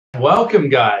Welcome,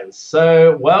 guys.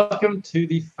 So welcome to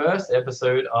the first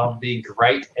episode of the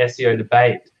Great SEO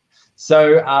Debate.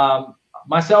 So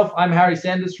myself, I'm Harry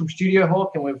Sanders from Studio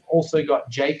Hawk, and we've also got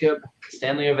Jacob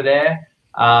Stanley over there.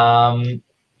 And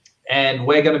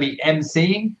we're going to be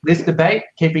emceeing this debate,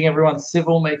 keeping everyone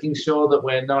civil, making sure that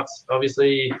we're not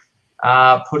obviously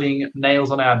putting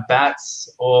nails on our bats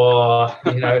or,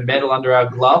 metal under our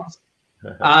gloves.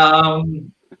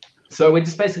 So we're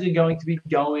just basically going to be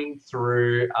going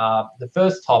through the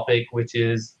first topic, which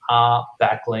is, are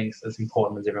backlinks as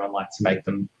important as everyone likes to make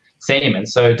them seem? And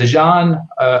so Dejan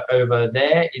over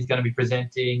there is going to be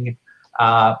presenting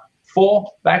 4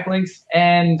 backlinks,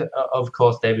 and of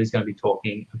course David is going to be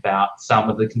talking about some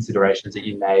of the considerations that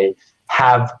you may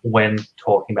have when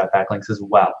talking about backlinks as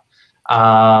well.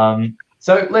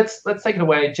 So let's take it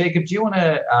away. Jacob, do you want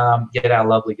to get our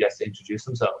lovely guests to introduce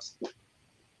themselves?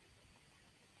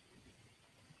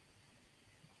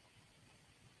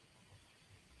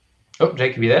 Oh,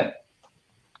 Jacob, you there?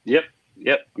 Yep,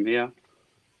 I'm here.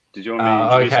 Did you want me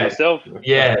to introduce myself?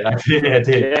 Yeah, I did.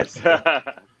 Yes.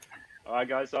 All right,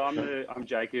 guys. So I'm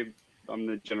Jacob. I'm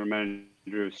the general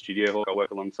manager of Studio Hawk. I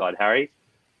work alongside Harry.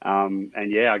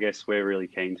 And yeah, I guess we're really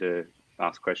keen to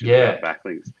ask questions about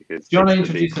backlinks because. Do you want to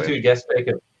introduce the 2 guests,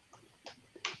 Jacob?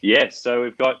 Yes. So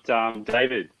we've got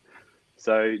David.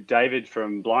 So David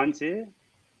from Blinds here.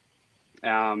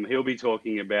 He'll be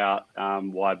talking about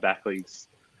why backlinks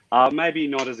are maybe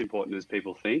not as important as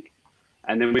people think.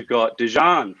 And then we've got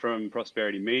Dejan from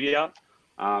Prosperity Media.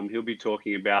 He'll be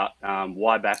talking about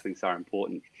why backlinks are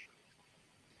important.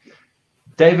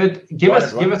 David, give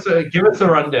us a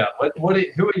rundown. Who are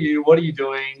you? What are you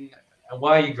doing? And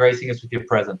why are you gracing us with your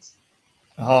presence?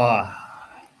 I'm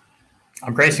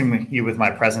gracing you with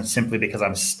my presence simply because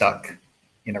I'm stuck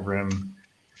in a room.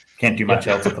 Can't do much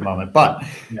else at the moment. But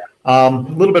a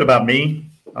little bit about me.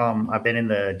 I've been in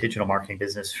the digital marketing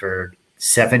business for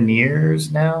 7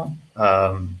 years now.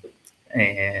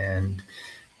 And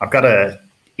I've got a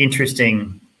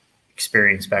interesting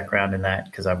experience background in that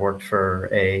because I've worked for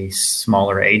a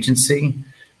smaller agency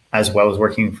as well as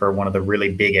working for one of the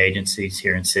really big agencies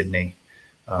here in Sydney.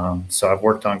 So I've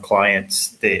worked on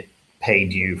clients that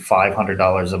paid you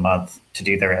 $500 a month to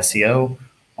do their SEO,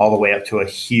 all the way up to a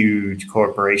huge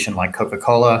corporation like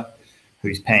Coca-Cola,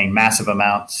 who's paying massive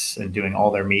amounts and doing all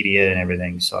their media and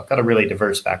everything. So I've got a really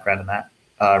diverse background in that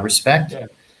respect.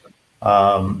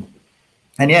 And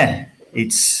yeah,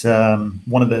 it's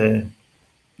one of the,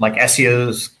 like,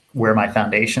 SEOs where my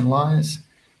foundation lies.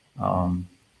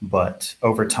 But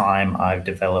over time, I've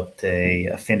developed a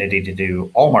affinity to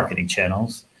do all marketing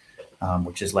channels,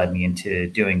 which has led me into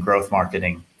doing growth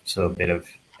marketing. So a bit of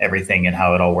everything and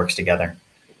how it all works together.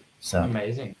 So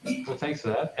amazing. Well, thanks for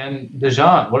that. And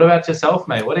Dejan, what about yourself,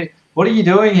 mate? What are you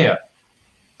doing here?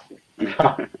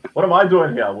 What am I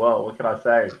doing here? Well, what can I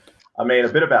say? I mean, a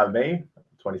bit about me. I'm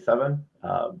 27.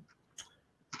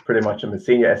 Pretty much I'm a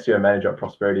senior SEO manager at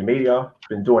Prosperity Media.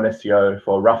 Been doing SEO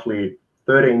for roughly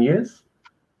 13 years.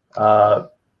 Yeah,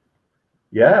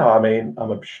 I mean,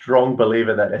 I'm a strong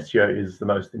believer that SEO is the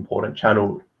most important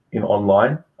channel in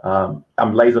online.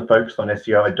 I'm laser focused on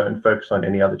SEO. I don't focus on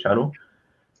any other channel.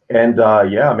 And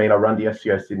yeah, I mean, I run the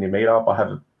SEO Sydney meetup. I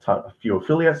have a few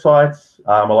affiliate sites.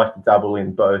 I like to dabble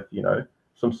in both,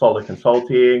 some solid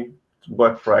consulting,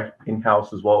 work for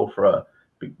in-house as well for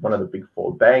one of the big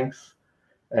 4 banks.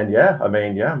 And yeah, I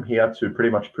mean, yeah, I'm here to pretty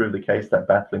much prove the case that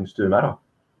backlinks do matter.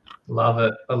 Love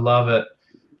it. I love it.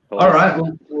 All right,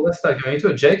 well, let's start going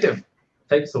into it. Jacob,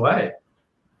 take us away.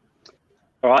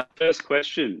 All right, first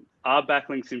question. Are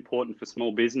backlinks important for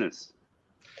small business?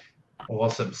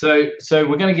 Awesome. So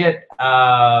we're going to get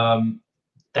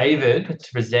David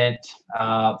to present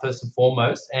first and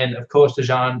foremost, and of course,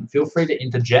 Dejan, feel free to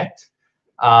interject,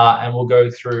 and we'll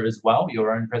go through as well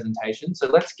your own presentation. So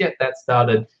let's get that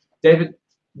started. David,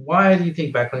 why do you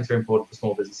think backlinks are important for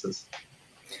small businesses?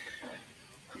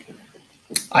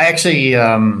 I actually,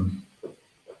 I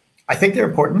think they're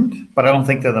important, but I don't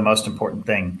think they're the most important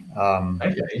thing.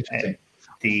 Okay, interesting.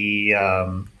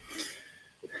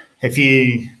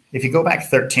 If you go back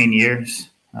 13 years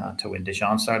to when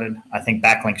Dejan started, I think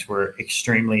backlinks were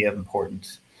extremely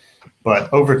important. But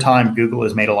over time, Google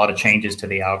has made a lot of changes to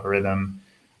the algorithm.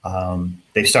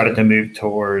 They've started to move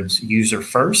towards user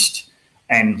first,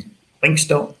 and links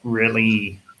don't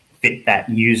really fit that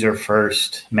user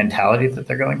first mentality that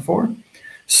they're going for.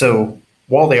 So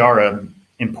while they are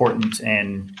important,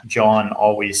 and John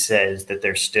always says that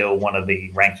they're still one of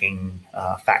the ranking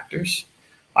factors,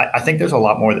 I think there's a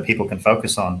lot more that people can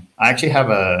focus on. I actually have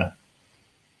a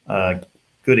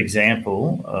good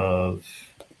example of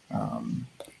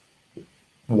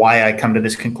why I come to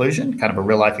this conclusion, kind of a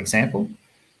real life example.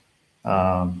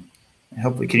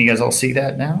 Hopefully, can you guys all see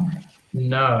that now?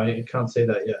 No, I can't see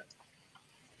that yet.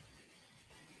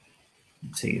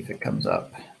 Let's see if it comes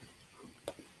up.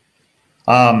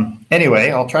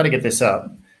 Anyway, I'll try to get this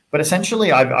up. But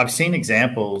essentially, I've seen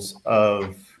examples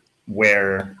of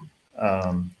where.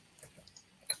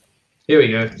 Here we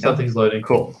go. Something's loading.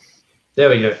 Cool. There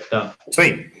we go. Done.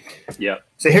 Sweet. Yeah.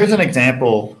 So here's an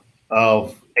example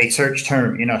of a search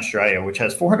term in Australia, which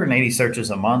has 480 searches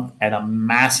a month at a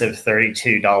massive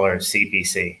 $32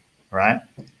 CPC, right?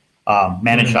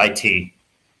 Managed IT.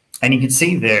 And you can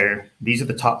see there, these are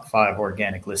the top 5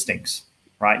 organic listings,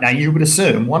 right? Now you would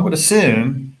assume, one would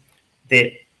assume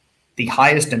that the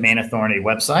highest domain authority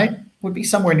website would be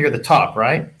somewhere near the top,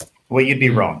 right? Well, you'd be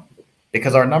wrong,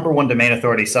 because our #1 domain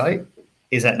authority site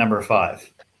is at number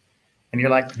 5. And you're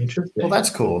like, well, that's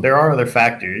cool. There are other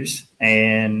factors,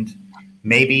 and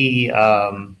maybe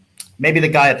the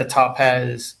guy at the top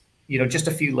has, just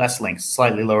a few less links,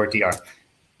 slightly lower DR.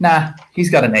 Nah,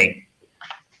 he's got an 8.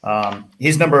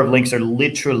 His number of links are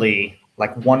literally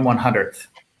like 1/100th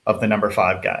of the number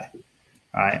 5 guy.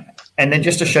 All right. And then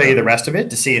just to show you the rest of it,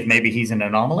 to see if maybe he's an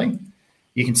anomaly,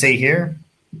 you can see here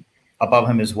above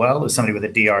him as well is somebody with a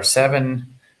DR7,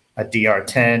 a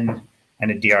DR10,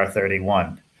 and a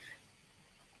DR31.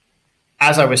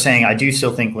 As I was saying, I do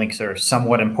still think links are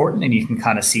somewhat important, and you can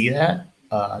kind of see that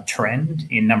trend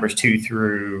in numbers 2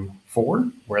 through 4,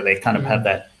 where they kind of have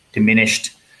that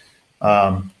diminished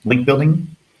link building.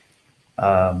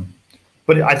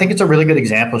 But I think it's a really good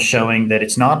example showing that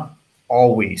it's not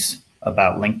always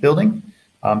about link building.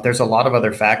 There's a lot of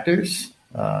other factors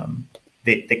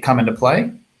that come into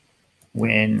play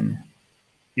when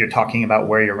you're talking about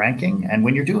where you're ranking. And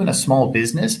when you're doing a small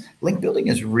business, link building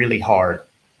is really hard,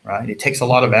 right? It takes a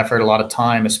lot of effort, a lot of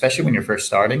time, especially when you're first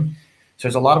starting. So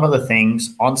there's a lot of other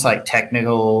things, on-site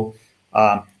technical,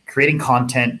 creating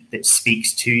content that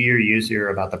speaks to your user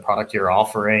about the product you're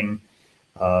offering,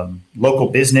 local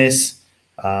business,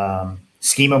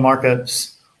 schema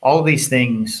markups. All of these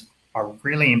things are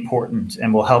really important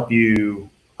and will help you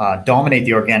dominate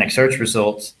the organic search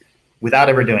results without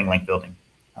ever doing link building.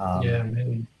 Yeah,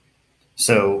 maybe.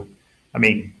 So, I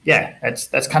mean, yeah,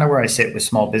 that's kind of where I sit with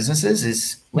small businesses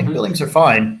is link buildings are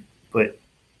fine, but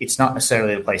it's not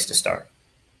necessarily the place to start.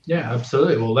 Yeah,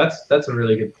 absolutely. Well, that's a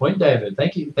really good point, David.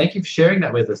 Thank you for sharing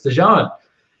that with us. Dejan,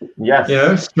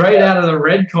 Yes. Straight out of the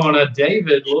red corner,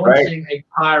 David launching a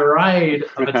tirade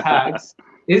of attacks.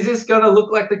 Is this going to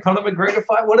look like the Conor McGregor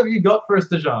fight? What have you got for us,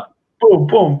 Dejan? Boom,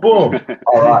 boom, boom.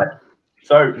 All right.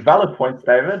 So valid points,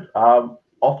 David.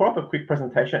 I'll throw up a quick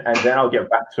presentation and then I'll get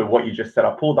back to what you just said.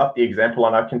 I pulled up the example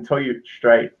and I can tell you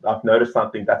straight, I've noticed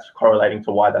something that's correlating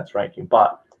to why that's ranking.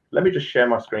 But let me just share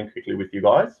my screen quickly with you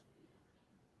guys.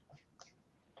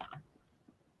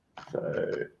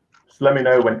 So just let me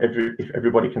know if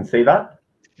everybody can see that.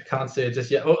 I can't see it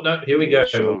just yet. Oh, no, here we go.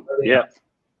 Sure. Yeah.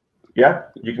 Yeah,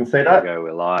 you can see that? There we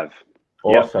go, we're live.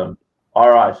 Awesome. Yep.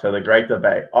 All right, so the great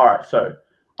debate. All right, so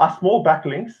are small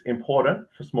backlinks important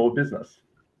for small business?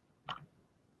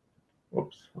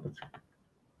 Oops,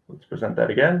 let's present that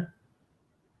again.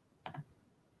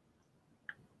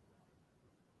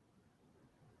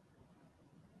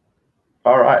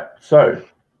 All right, so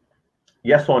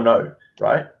yes or no,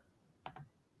 right?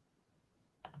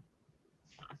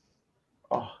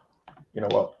 Oh, you know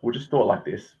what? We'll just do it like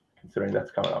this, considering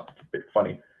that's coming up a bit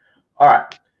funny. All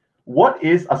right, what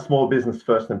is a small business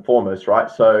first and foremost, right?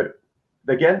 So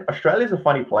again, Australia is a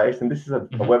funny place, and this is a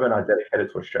webinar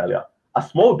dedicated to Australia. A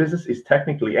small business is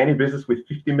technically any business with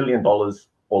 $50 million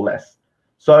or less.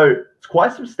 So it's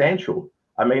quite substantial.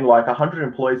 I mean, like 100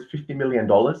 employees, $50 million.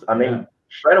 I mean,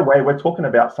 straight away, we're talking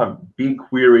about some big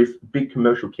queries, big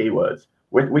commercial keywords.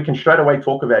 We can straight away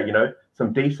talk about,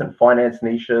 some decent finance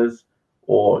niches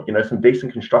or, some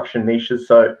decent construction niches.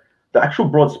 So the actual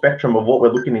broad spectrum of what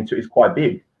we're looking into is quite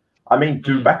big. I mean,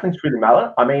 do backlinks really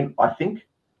matter? I mean, I think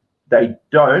they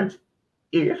don't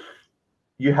if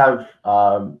you have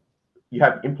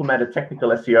implemented technical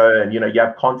SEO and, you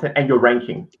have content and you're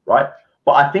ranking, right?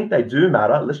 But I think they do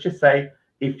matter. Let's just say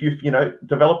if you've,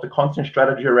 developed a content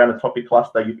strategy around a topic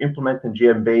cluster, you've implemented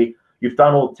GMB, you've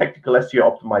done all technical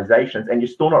SEO optimizations, and you're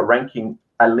still not ranking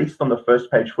at least on the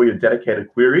first page for your dedicated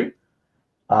query,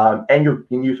 and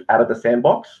you've added the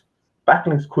sandbox,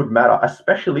 backlinks could matter,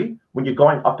 especially when you're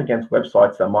going up against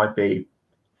websites that might be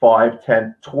 5,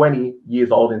 10, 20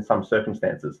 years old in some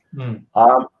circumstances.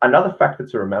 Another factor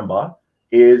to remember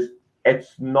is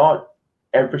it's not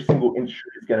every single industry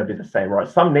is going to be the same, right?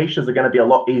 Some niches are going to be a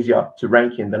lot easier to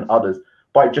rank in than others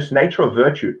by just nature of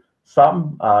virtue.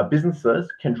 some businesses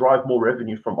can drive more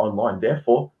revenue from online.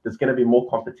 Therefore, there's going to be more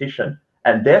competition.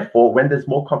 And therefore, when there's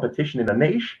more competition in a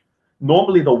niche,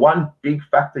 normally the one big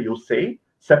factor you'll see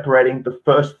separating the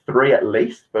first three, at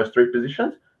least, first three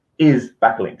positions, is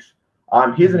backlinks.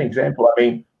 Here's an example. I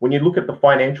mean, when you look at the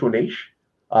financial niche,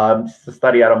 this is a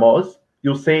study out of Moz,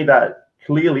 you'll see that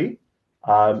clearly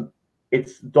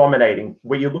it's dominating.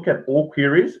 Where you look at all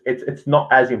queries, it's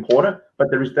not as important, but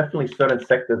there is definitely certain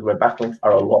sectors where backlinks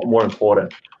are a lot more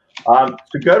important.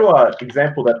 To go to an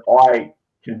example that I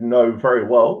can know very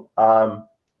well,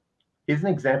 here's an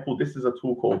example. This is a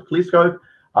tool called ClearScope.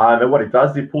 And what it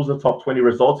does, it pulls the top 20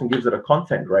 results and gives it a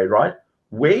content grade, right?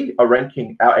 We are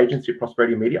ranking, our agency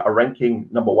Prosperity Media are ranking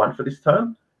 #1 for this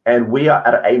term, and we are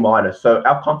at an A-. So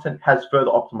our content has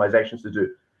further optimizations to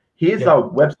do. Here's our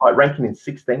website ranking in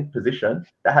 16th position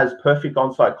that has perfect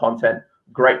on-site content,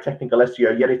 great technical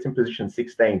SEO, yet it's in position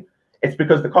 16. It's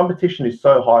because the competition is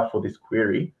so high for this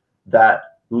query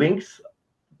that links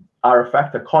are a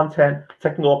factor. Content,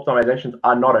 technical optimizations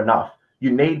are not enough.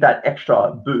 You need that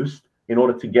extra boost in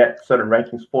order to get certain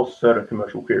rankings for certain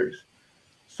commercial queries.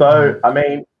 So, I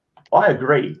mean, I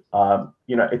agree.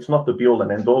 It's not the be-all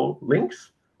and end-all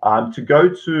links. To go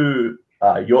to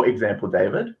your example,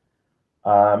 David,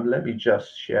 let me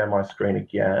just share my screen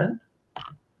again.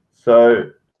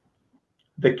 So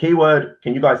the keyword,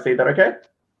 can you guys see that okay?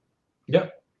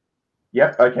 Yep.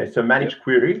 Yep, okay, so managed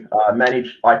query,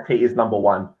 managed IT is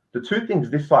 #1. The two things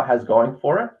this site has going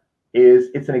for it is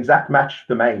it's an exact match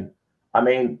domain. I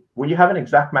mean, when you have an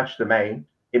exact match domain,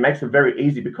 it makes it very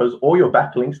easy because all your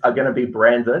backlinks are going to be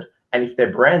branded. And if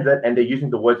they're branded and they're using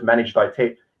the words managed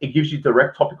IT, it gives you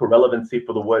direct topical relevancy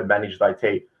for the word managed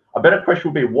IT. A better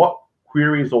question would be, what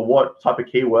queries or what type of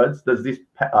keywords does this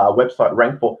website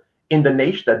rank for in the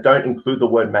niche that don't include the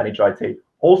word managed IT?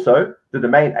 Also, the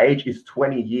domain age is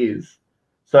 20 years.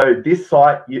 So this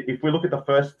site, if we look at the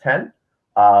first 10,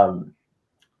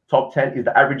 top 10 is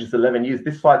the average is 11 years.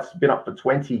 This site's been up for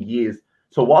 20 years.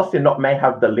 So whilst it may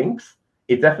have the links,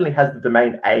 it definitely has the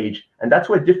domain age. And that's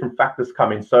where different factors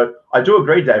come in. So I do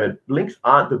agree, David, links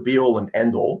aren't the be-all and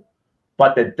end-all,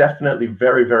 but they're definitely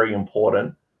very, very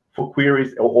important for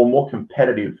queries or more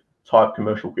competitive type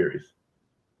commercial queries.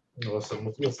 Awesome.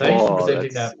 Well, thanks for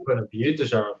presenting that point of view,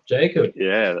 Dejan. Jacob.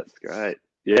 Yeah, that's great.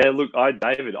 Yeah, look,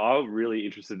 David, I'm really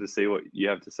interested to see what you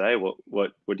have to say.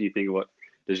 What do you think of what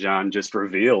Dejan just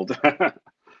revealed?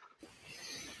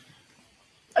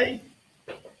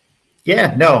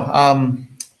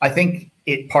 I think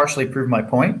it partially proved my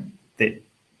point that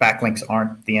backlinks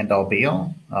aren't the end all be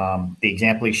all. The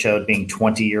example he showed being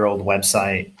 20-year-old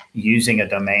website using a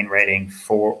domain rating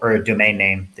or a domain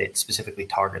name that specifically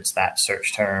targets that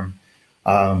search term.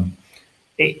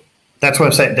 That's what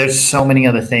I'm saying. There's so many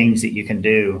other things that you can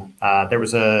do. I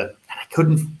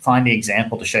couldn't find the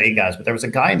example to show you guys, but there was a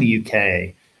guy in the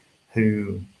UK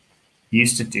who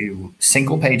used to do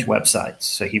single page websites.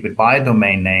 So he would buy a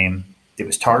domain name that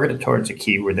was targeted towards a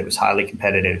keyword that was highly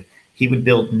competitive. He would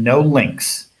build no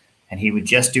links and he would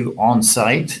just do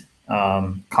on-site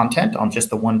content on just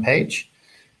the one page.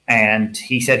 And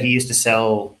he said he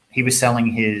was selling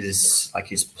his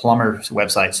plumber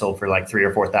website sold for like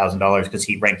 $3,000 or $4,000 because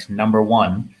he ranked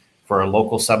 #1 for a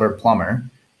local suburb plumber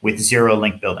with 0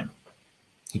 link building.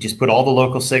 He just put all the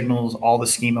local signals, all the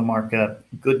schema markup,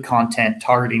 good content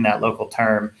targeting that local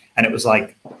term. And it was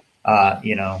like,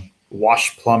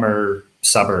 wash plumber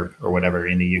suburb or whatever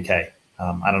in the UK.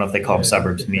 I don't know if they call them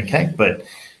suburbs in the UK, but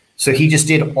so he just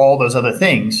did all those other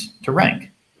things to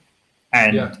rank.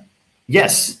 And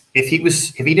yes, if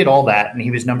he did all that and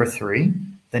he was #3,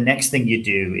 the next thing you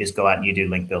do is go out and you do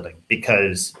link building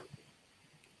because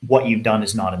what you've done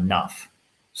is not enough.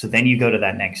 So then you go to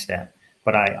that next step.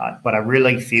 But I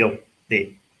really feel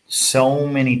that so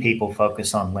many people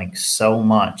focus on links so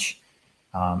much,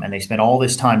 and they spend all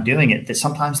this time doing it that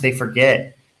sometimes they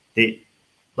forget that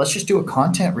let's just do a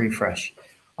content refresh.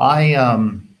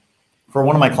 For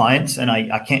one of my clients, and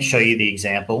I can't show you the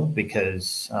example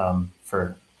because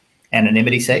for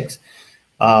anonymity's sakes,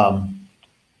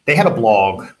 they had a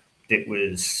blog that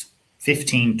was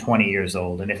 15, 20 years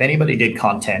old. And if anybody did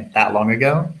content that long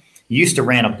ago, you used to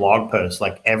run a blog post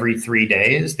like every 3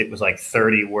 days that was like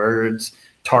 30 words,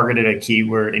 targeted a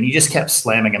keyword, and you just kept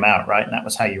slamming them out, right? And that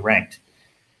was how you ranked.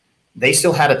 They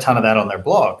still had a ton of that on their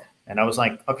blog. And I was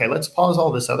like, okay, let's pause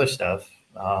all this other stuff.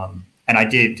 And I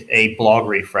did a blog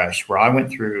refresh where I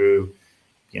went through,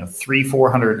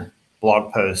 300-400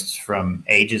 blog posts from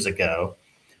ages ago.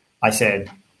 I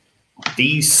said,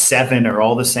 these 7 are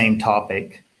all the same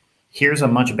topic. here's a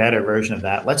much better version of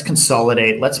that. Let's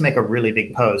consolidate. Let's make a really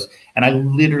big post. And I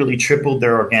literally tripled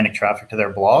their organic traffic to their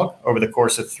blog over the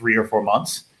course of 3 or 4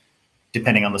 months,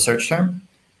 depending on the search term,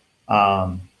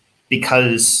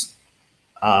 because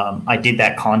I did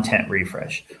that content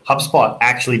refresh. HubSpot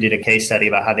actually did a case study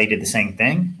about how they did the same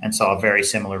thing and saw a very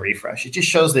similar refresh. It just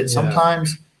shows that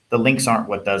sometimes the links aren't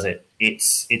what does it.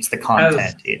 It's the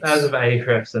content. As of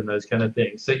Ahrefs and those kind of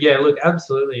things. So yeah, look,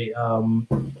 absolutely. And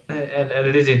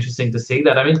it is interesting to see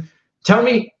that. I mean, tell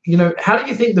me, how do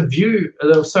you think the view,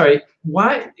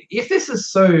 why, if this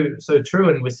is so true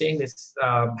and we're seeing this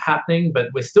happening,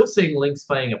 but we're still seeing links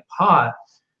playing a part,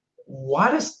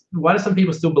 why do some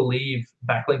people still believe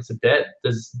backlinks are dead?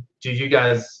 Do you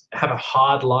guys have a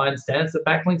hard line stance that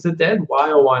backlinks are dead? Why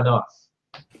or why not?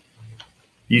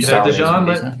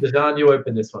 Dejan, you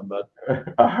open this one, bud.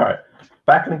 All right.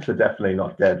 Backlinks are definitely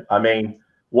not dead. I mean,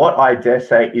 what I dare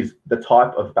say is the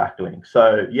type of backlink.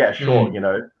 So yeah, sure,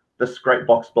 the scrape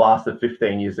box blast of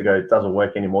 15 years ago doesn't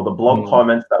work anymore. The blog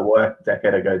comments that worked a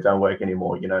decade ago don't work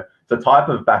anymore. It's the type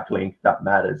of backlink that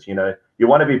matters. You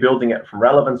want to be building it from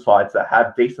relevant sites that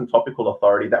have decent topical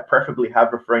authority, that preferably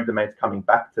have referring domains coming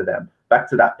back to them, back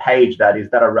to that page that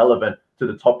are relevant to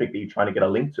the topic that you're trying to get a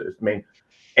link to. I mean,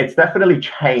 it's definitely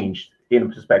changed in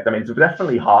perspective. I mean, it's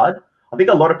definitely hard. I think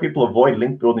a lot of people avoid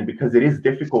link building because it is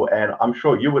difficult. And I'm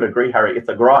sure you would agree, Harry, it's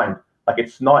a grind. Like,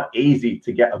 it's not easy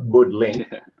to get a good link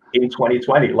in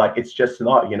 2020. Like, it's just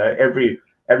not, every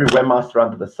webmaster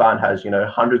under the sun has,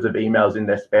 hundreds of emails in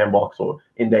their spam box or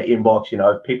in their inbox,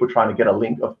 of people trying to get a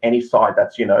link of any site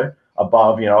that's,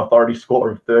 above, authority score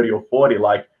of 30 or 40.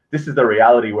 Like, this is the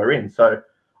reality we're in. So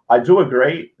I do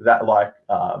agree that, like,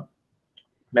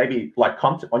 maybe like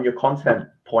on your content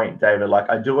point, David, like,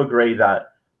 I do agree that,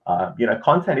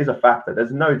 content is a factor.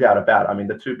 There's no doubt about it. I mean,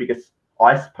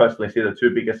 I personally see the 2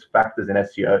 biggest factors in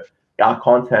SEO are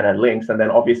content and links. And then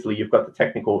obviously you've got the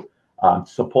technical to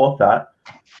support that.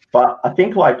 But I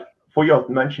think, like,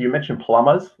 you mentioned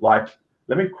plumbers. Like,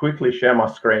 let me quickly share my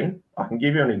screen. I can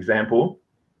give you an example.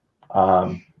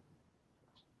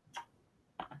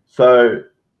 So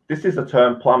this is the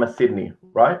term plumber Sydney,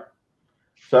 right?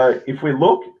 So if we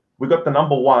look, we got the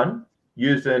number 1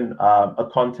 using a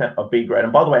content of B grade.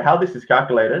 And by the way, how this is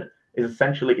calculated is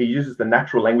essentially it uses the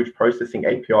natural language processing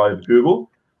API of Google,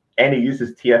 and it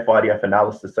uses TF-IDF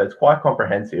analysis. So it's quite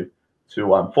comprehensive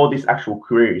for this actual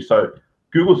query. So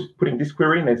Google's putting this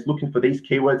query and it's looking for these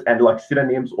keywords and like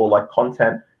synonyms or like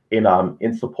content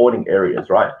in supporting areas,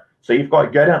 right? So you've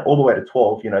got go down all the way to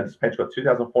 12. This page got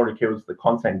 2,400 keywords, the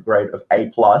content grade of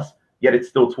A+, yet it's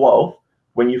still 12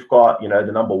 when you've got,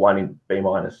 the number 1 in B-.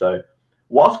 So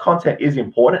whilst content is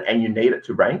important and you need it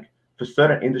to rank, for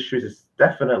certain industries, it's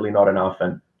definitely not enough.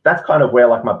 And that's kind of where,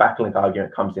 like, my backlink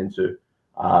argument comes into.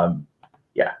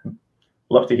 Yeah.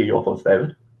 Love to hear your thoughts,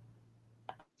 David.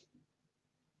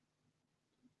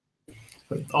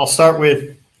 I'll start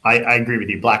with, I agree with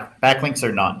you. Backlinks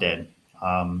are not dead.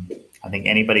 I think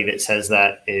anybody that says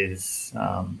that is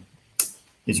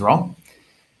wrong.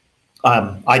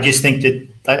 I just think that,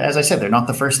 as I said, they're not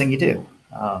the first thing you do.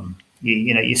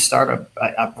 You start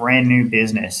a brand new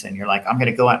business and you're like, I'm going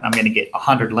to go out and I'm going to get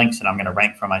 100 links and I'm going to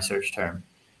rank for my search term.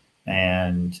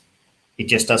 And it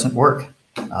just doesn't work.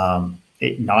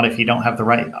 Not if you don't have the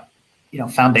right,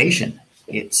 foundation.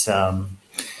 It's,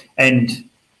 and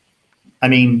I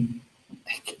mean,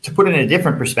 to put it in a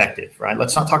different perspective, right?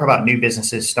 Let's not talk about new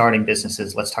businesses, starting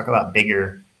businesses. Let's talk about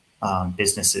bigger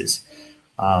businesses.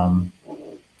 Working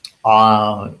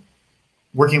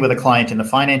with a client in the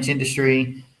finance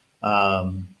industry,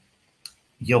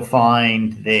 you'll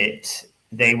find that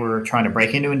they were trying to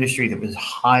break into industry that was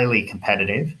highly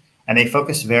competitive, and they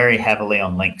focused very heavily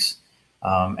on links.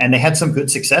 And they had some good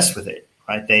success with it,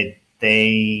 right?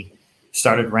 They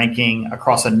started ranking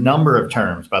across a number of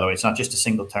terms. By the way, it's not just a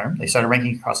single term. They started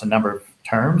ranking across a number of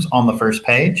terms on the first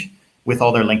page with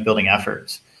all their link building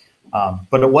efforts.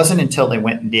 But it wasn't until they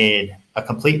went and did a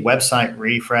complete website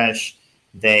refresh,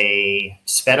 they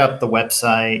sped up the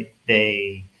website,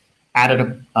 they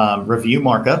added a review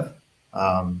markup,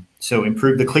 so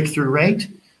improved the click-through rate.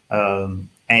 And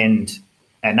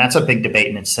that's a big debate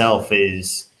in itself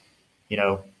is,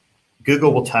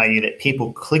 Google will tell you that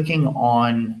people clicking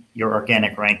on your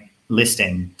organic rank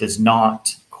listing does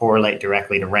not correlate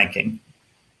directly to ranking.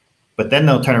 But then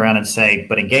they'll turn around and say,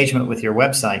 but engagement with your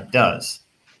website does.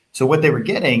 So what they were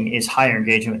getting is higher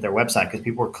engagement with their website because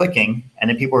people were clicking and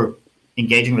then people were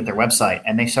engaging with their website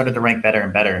and they started to rank better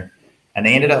and better. And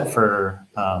they ended up for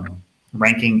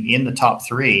ranking in the top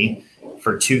 3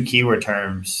 for 2 keyword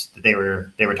terms that they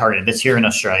were targeting. This here in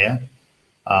Australia.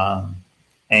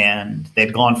 and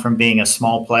they've gone from being a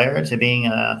small player to being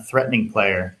a threatening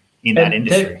player in that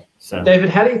industry. So, David,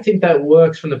 how do you think that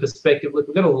works from the perspective? Look,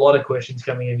 we've got a lot of questions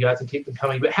coming in, guys, and keep them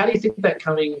coming. But how do you think that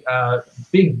coming,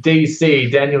 big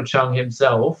DC, Daniel Chung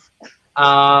himself,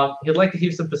 he'd like to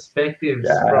hear some perspectives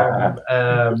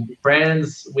from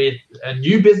brands with a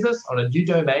new business on a new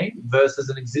domain versus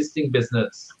an existing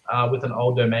business with an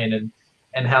old domain,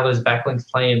 and how those backlinks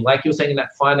play in. Like you were saying in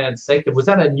that finance sector, was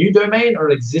that a new domain or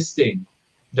an existing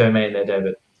domain there,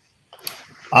 David?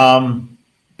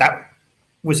 That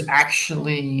was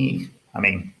actually, I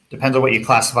mean, depends on what you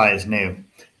classify as new.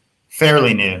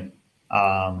 Fairly new.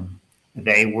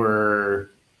 They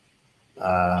were,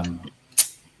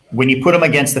 when you put them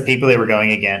against the people they were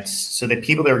going against, so the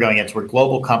people they were going against were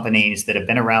global companies that have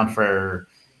been around for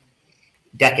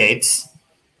decades,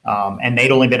 and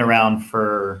they'd only been around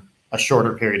for a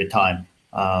shorter period of time.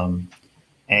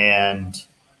 And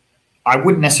I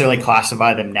wouldn't necessarily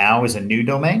classify them now as a new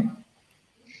domain,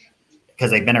 because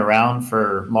they've been around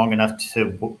for long enough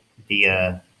to be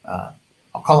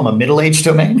I'll call them a middle-aged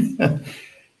domain.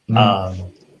 But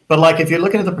like, if you're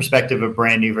looking at the perspective of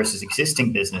brand new versus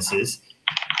existing businesses,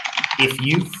 if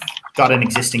you've got an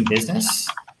existing business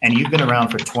and you've been around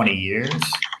for 20 years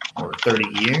or 30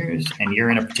 years and you're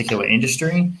in a particular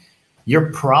industry,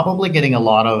 you're probably getting a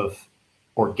lot of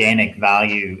organic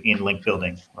value in link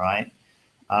building, right?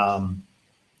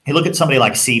 You look at somebody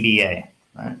like CBA,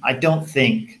 right? I don't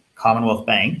think Commonwealth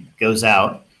Bank goes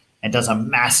out and does a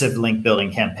massive link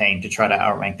building campaign to try to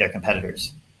outrank their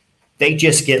competitors. They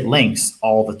just get links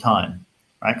all the time,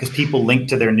 right? Because people link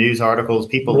to their news articles,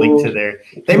 people link to their,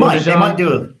 they might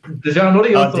do it. Dejan, what are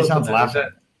your thoughts on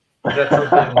that? Is that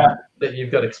something that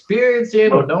you've got experience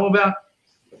in or know about?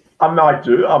 I might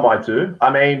do.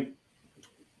 I mean,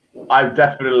 I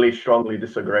definitely strongly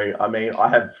disagree. I mean, I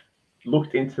have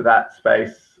looked into that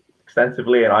space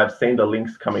extensively and I've seen the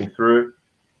links coming through,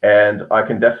 and I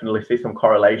can definitely see some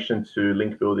correlation to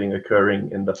link building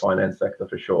occurring in the finance sector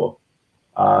for sure.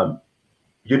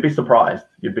 You'd be surprised.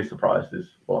 You'd be surprised is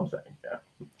what I'm saying.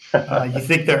 Yeah. You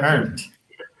think they're earned?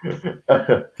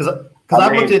 Because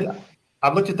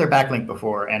I've looked at their backlink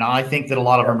before, and I think that a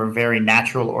lot of them are very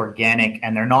natural, organic,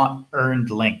 and they're not earned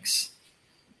links.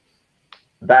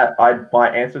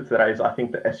 My answer to that is I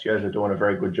think the SEOs are doing a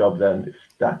very good job then, if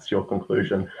that's your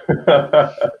conclusion.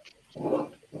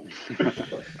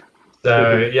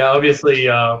 So yeah, obviously,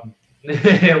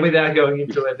 without going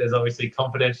into it, there's obviously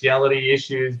confidentiality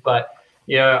issues, but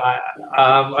you know,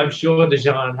 I'm sure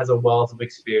Dejan has a wealth of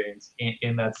experience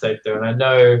in that sector, and I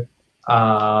know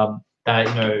that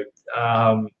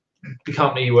the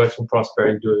company he works for,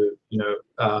 Prosperity, do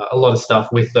a lot of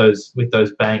stuff with those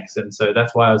banks, and so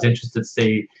that's why I was interested to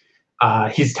see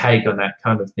his take on that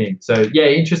kind of thing. So yeah,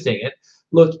 interesting.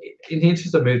 Look, in the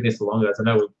interest of moving this along, guys, I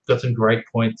know we've got some great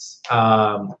points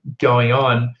going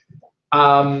on.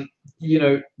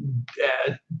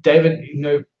 David,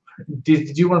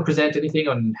 did you want to present anything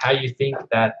on how you think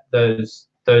that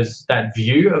that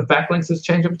view of backlinks has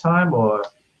changed over time, or?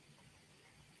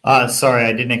 Sorry,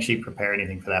 I didn't actually prepare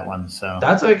anything for that one. So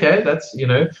that's okay. That's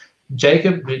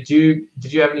Jacob, did you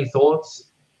have any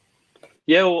thoughts?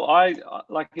 Yeah, well, I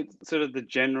like it's sort of the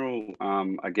general,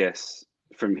 I guess,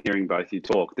 from hearing both you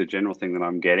talk, the general thing that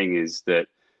I'm getting is that,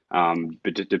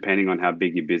 but depending on how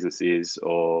big your business is,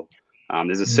 or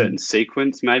there's a certain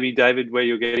sequence, maybe, David, where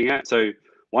you're getting at. So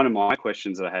one of my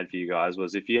questions that I had for you guys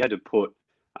was, if you had to put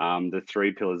the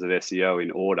 3 pillars of SEO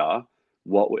in order,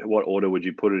 what order would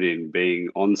you put it in? Being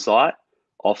on-site,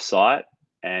 off-site,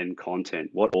 and content.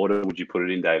 What order would you put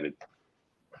it in, David?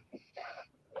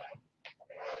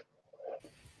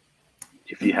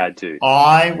 If you had to.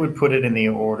 I would put it in the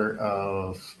order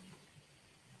of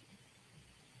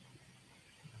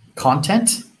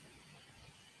content,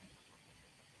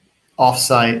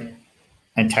 offsite,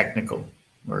 and technical.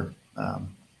 Or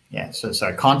so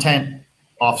sorry, content,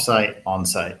 offsite,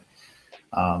 onsite.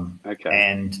 Okay.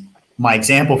 And my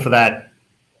example for that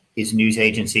is news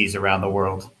agencies around the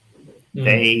world.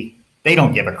 They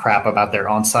don't give a crap about their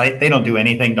onsite. They don't do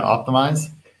anything to optimize.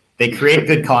 They create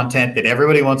good content that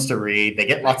everybody wants to read. They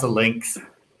get lots of links.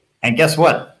 And guess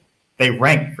what? They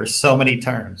rank for so many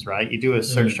terms, right? You do a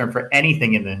search term for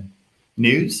anything in the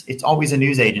news, it's always a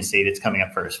news agency that's coming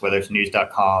up first, whether it's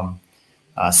news.com,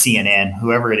 CNN,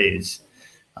 whoever it is.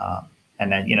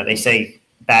 And then, they say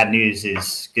bad news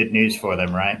is good news for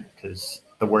them, right? Because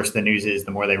the worse the news is,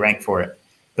 the more they rank for it.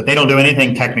 But they don't do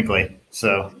anything technically.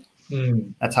 So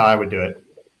that's how I would do it.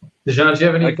 Dejan, do you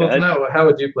have any thoughts on that? Or how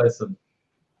would you place them?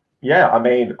 Yeah, I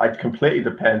mean, it completely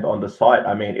depend on the site.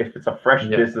 I mean, if it's a fresh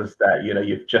Yeah. business that,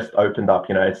 you've just opened up,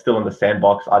 it's still in the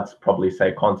sandbox, I'd probably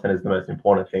say content is the most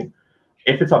important thing.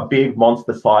 If it's a big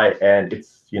monster site and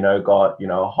it's, got,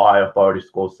 a high authority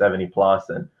score, 70 plus,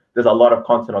 and there's a lot of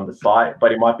content on the site,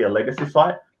 but it might be a legacy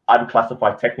site, I'd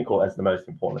classify technical as the most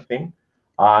important thing.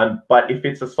 But if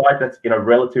it's a site that's in a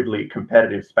relatively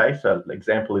competitive space, so the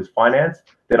example is finance,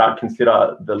 then I'd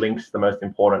consider the links the most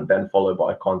important, then followed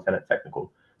by content and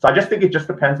technical. So I just think it just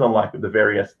depends on like the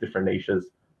various different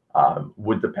niches.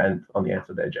 Would depend on the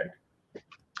answer there, Jake.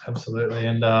 Absolutely.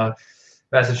 And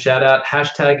massive shout out,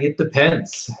 hashtag it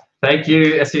depends. Thank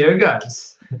you, SEO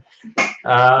guys.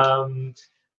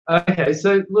 Okay,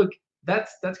 so look,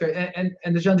 that's great. And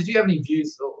Dejan, did you have any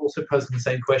views, also posing the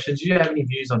same question, do you have any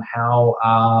views on how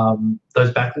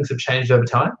those backlinks have changed over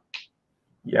time?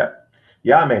 Yeah,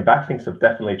 I mean, backlinks have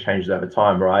definitely changed over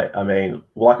time, right? I mean,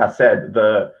 like I said,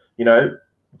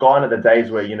 gone are the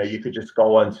days where you could just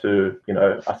go onto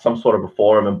some sort of a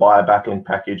forum and buy a backlink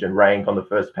package and rank on the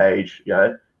first page.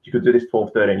 You could do this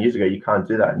 12, 13 years ago. You can't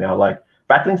do that now. Like,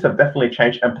 backlinks have definitely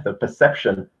changed, and the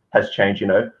perception has changed.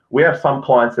 We have some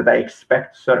clients that they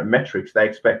expect certain metrics. They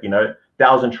expect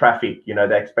 1,000 traffic.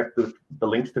 They expect the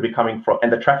links to be coming from,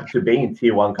 and the traffic to be in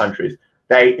tier 1 countries.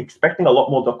 They expecting a lot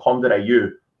more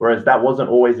 .com.au, whereas that wasn't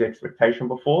always the expectation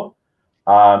before.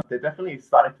 They're definitely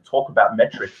starting to talk about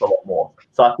metrics a lot more.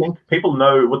 So I think people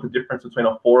know what the difference between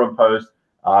a forum post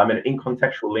and an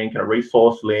in-contextual link and a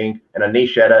resource link and a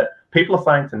niche edit. People are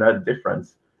starting to know the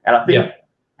difference. And I think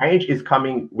change is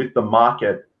coming with the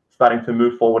market starting to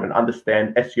move forward and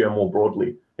understand SEO more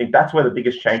broadly. I think that's where the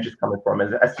biggest change is coming from.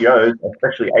 As SEOs,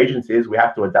 especially agencies, we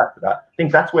have to adapt to that. I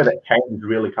think that's where that change is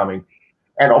really coming.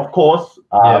 And of course,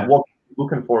 what we're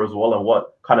looking for as well and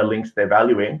what kind of links they're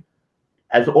valuing.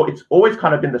 It's always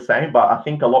kind of been the same, but I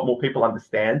think a lot more people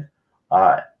understand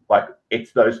like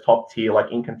it's those top tier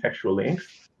like in-contextual links.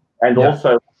 And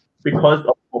also because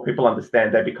more people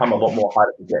understand, they become a lot more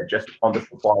harder to get just on the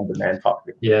supply and demand type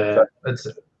thing. Yeah,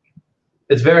 so,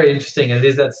 it's very interesting, and it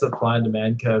is that supply and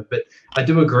demand curve. But I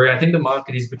do agree. I think the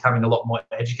market is becoming a lot more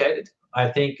educated. I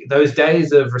think those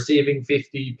days of receiving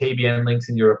 50 PBN links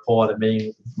in your report and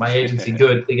being my agency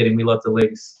good, they're getting me lots of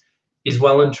links, is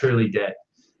well and truly dead.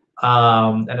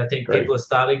 And I think people are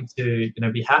starting to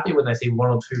be happy when they see 1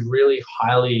 or 2 really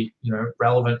highly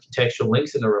relevant contextual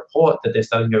links in a report, that they're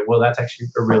starting to go, well, that's actually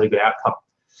a really good outcome.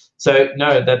 So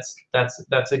no, that's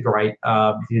a great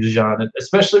view, Dejan,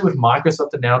 especially with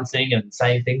Microsoft announcing and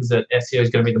saying things that SEO is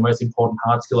going to be the most important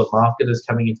hard skill of marketers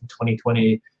coming into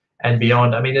 2020 and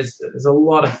beyond. I mean, there's a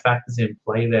lot of factors in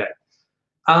play there.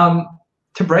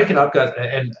 To break it up, guys,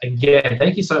 and again,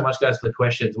 thank you so much, guys, for the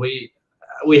questions.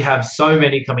 We have so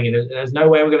many coming in. There's no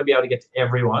way we're going to be able to get to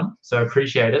everyone, so I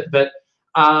appreciate it. But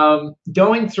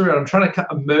going through, I'm trying to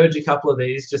merge a couple of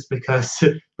these just because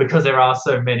there are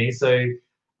so many. So,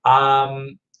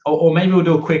 or maybe we'll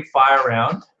do a quick fire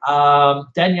round.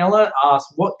 Daniela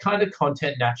asked, what kind of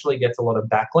content naturally gets a lot of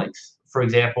backlinks? For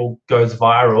example, goes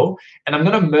viral. And I'm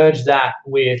going to merge that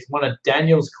with one of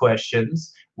Daniel's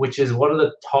questions, which is what are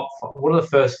the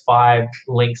first 5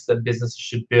 links that businesses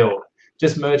should build?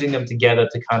 Just merging them together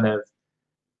to kind of,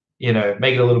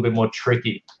 make it a little bit more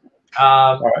tricky.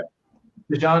 All right.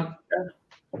 Dejan,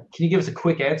 can you give us a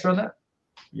quick answer on that?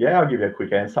 Yeah, I'll give you a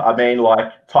quick answer. I mean,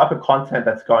 like, type of content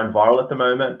that's going viral at the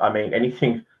moment. I mean,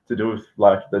 anything to do with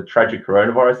like the tragic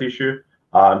coronavirus issue,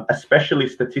 especially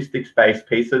statistics-based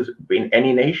pieces in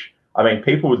any niche. I mean,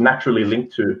 people would naturally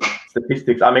link to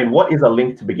statistics. I mean, what is a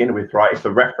link to begin with, right? It's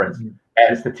a reference,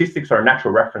 and statistics are a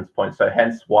natural reference point. So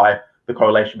hence why the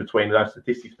correlation between those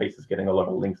statistics pieces getting a lot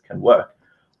of links can work.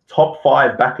 Top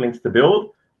 5 backlinks to build.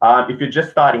 If you're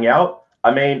just starting out,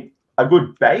 I mean, a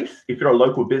good base, if you're a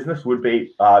local business, would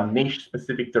be niche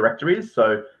specific directories.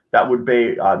 So that would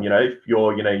be, if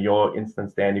you're, your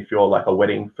instance, Dan, if you're like a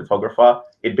wedding photographer,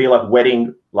 it'd be like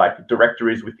wedding like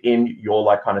directories within your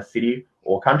like kind of city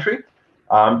or country.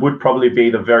 Would probably be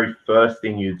the very first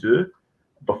thing you do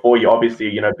before you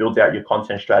obviously, build out your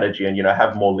content strategy and,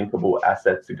 have more linkable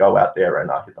assets to go out there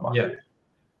and hit them up. Yeah,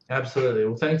 absolutely.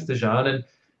 Well, thanks, Dejan.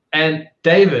 And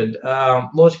David,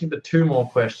 launching into 2 more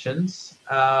questions.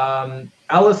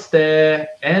 Alistair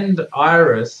and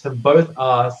Iris have both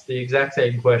asked the exact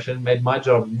same question, made my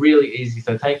job really easy.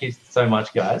 So thank you so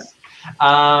much, guys.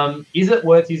 Is it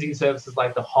worth using services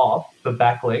like the Hop for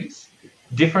backlinks?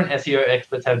 Different SEO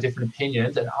experts have different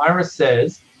opinions. And Iris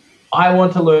says, I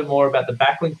want to learn more about the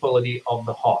backlink quality of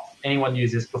the Hop. Anyone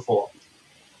used this before?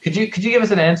 Could you give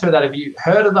us an answer to that? Have you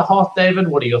heard of the Hoth, David?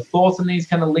 What are your thoughts on these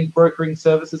kind of link brokering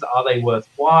services? Are they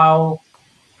worthwhile?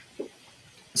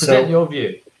 Present your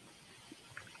view.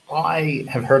 I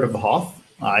have heard of the Hoth.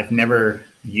 I've never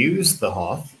used the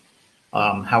Hoth.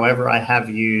 However, I have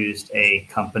used a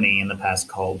company in the past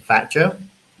called Fatjo,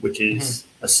 which is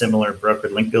a similar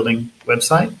brokered link building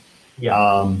website.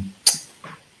 Yeah.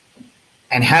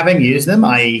 And having used them,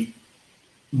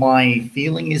 my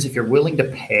feeling is if you're willing to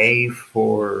pay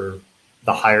for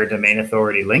the higher domain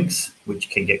authority links, which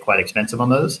can get quite expensive on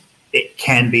those, it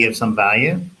can be of some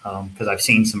value because I've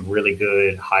seen some really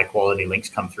good high quality links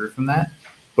come through from that.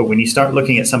 But when you start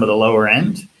looking at some of the lower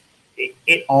end,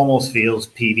 it almost feels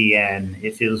PBN.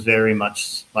 It feels very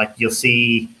much like you'll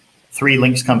see 3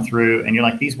 links come through and you're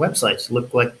like, these websites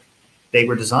look like they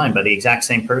were designed by the exact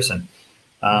same person.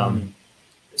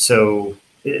 So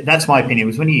that's my opinion,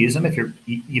 was when you use them, if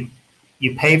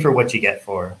you pay for what you get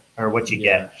for, or what you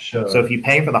get. Sure. So if you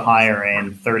pay for the higher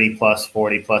end 30 plus,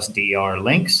 40 plus DR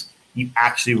links, you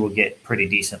actually will get pretty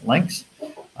decent links.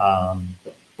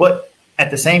 But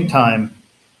at the same time,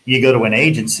 you go to an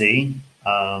agency,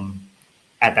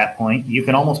 at that point, you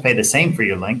can almost pay the same for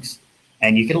your links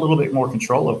and you get a little bit more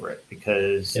control over it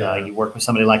because you work with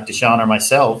somebody like Deshaun or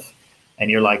myself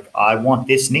and you're like, I want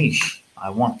this niche.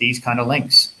 I want these kind of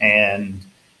links. And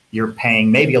you're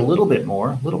paying maybe a little bit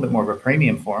more of a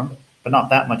premium for them, but not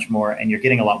that much more. And you're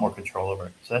getting a lot more control over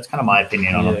it. So that's kind of my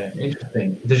opinion on them.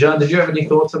 Interesting. Deshaun, did you have any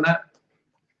thoughts on that?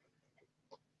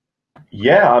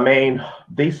 Yeah, I mean,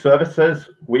 these services,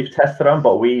 we've tested them,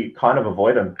 but we kind of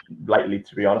avoid them lately,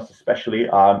 to be honest, especially.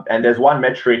 And there's one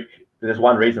metric, there's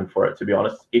one reason for it, to be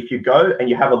honest. If you go and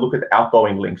you have a look at the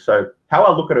outgoing links, so how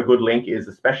I look at a good link is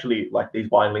especially like these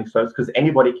buying link services, because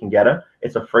anybody can get it.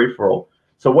 It's a free-for-all.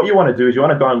 So what you want to do is you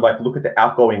want to go and like look at the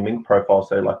outgoing link profile.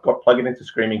 So like plug it into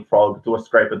Screaming Frog, do a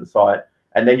scrape of the site,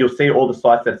 and then you'll see all the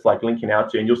sites that it's like linking out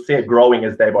to, and you'll see it growing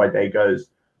as day by day goes.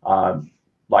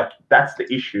 Like that's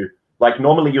the issue. Like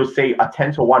normally you'll see a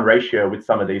 10-to-1 ratio with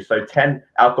some of these. So 10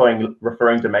 outgoing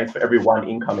referring domains for every 1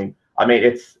 incoming. I mean,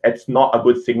 it's not a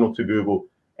good signal to Google.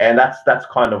 And that's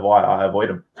kind of why I avoid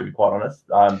them, to be quite honest.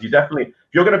 You definitely,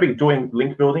 if you're going to be doing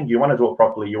link building, you want to do it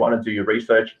properly. You want to do your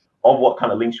research of what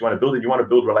kind of links you want to build. And you want to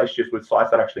build relationships with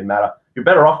sites that actually matter. You're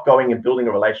better off going and building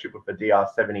a relationship with a DR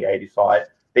 70, 80 site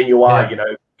than you are,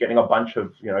 getting a bunch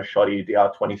of, shoddy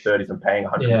DR 20, 30s and paying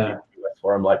 150 US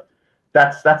for them. Like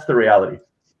that's the reality.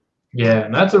 Yeah,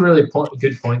 and that's a really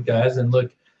good point, guys. And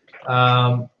look,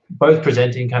 both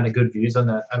presenting kind of good views on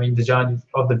that. I mean, Deshaun,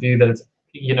 of the view that it's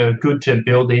good to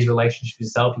build these relationships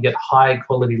yourself. You get high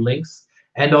quality links,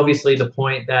 and obviously the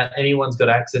point that anyone's got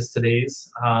access to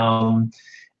these. And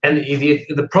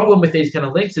the problem with these kind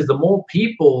of links is the more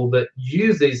people that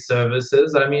use these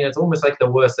services, I mean, it's almost like the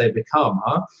worse they become,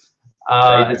 huh?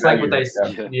 It's like what they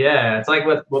it's like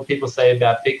what people say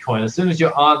about Bitcoin. As soon as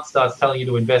your aunt starts telling you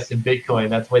to invest in Bitcoin,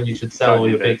 that's when you should sell all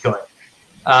your Bitcoin.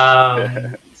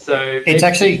 So it's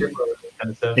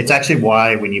actually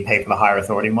why when you pay for the higher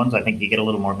authority ones, I think you get a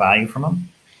little more value from them,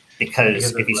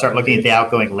 because if you start looking at the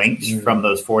outgoing links from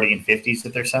those 40 and 50s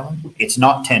that they're selling, it's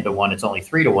not 10-to-1, it's only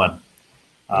 3-to-1.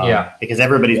 Because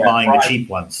everybody's buying the cheap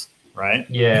ones. Right.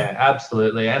 Yeah,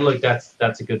 absolutely. And look, that's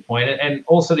a good point. And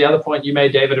also the other point you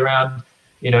made, David, around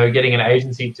getting an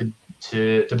agency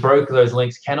to broker those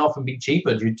links can often be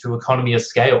cheaper due to economy of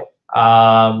scale.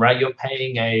 Right, you're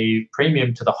paying a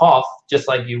premium to the Hoth just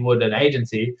like you would an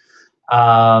agency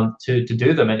to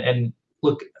do them. And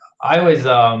look, I always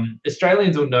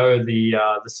Australians will know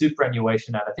the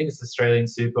superannuation ad. I think it's Australian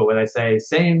Super, where they say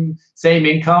same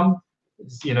income,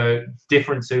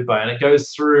 different super, and it goes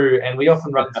through, and we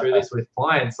often run through this with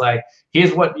clients, like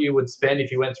here's what you would spend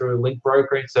if you went through a link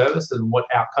brokering service and what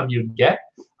outcome you'd get,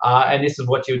 and this is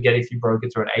what you would get if you broke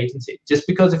it through an agency. Just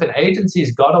because if an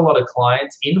agency's got a lot of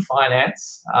clients in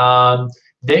finance,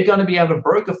 they're going to be able to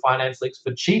broker finance links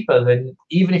for cheaper than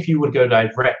even if you would go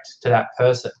direct to that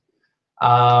person,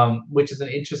 which is an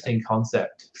interesting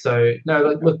concept. So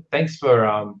no, look, thanks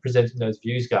for presenting those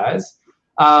views, guys.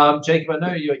 Jacob, I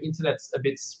know your internet's a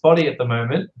bit spotty at the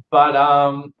moment, but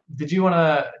did you want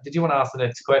to ask the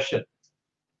next question?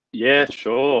 Yeah,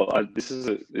 sure. This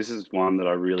is one that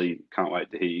I really can't wait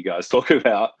to hear you guys talk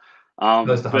about.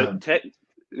 Close to home.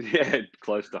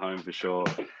 Close to home for sure.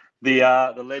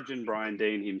 The legend Brian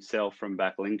Dean himself from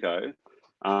Backlinko,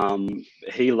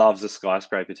 he loves the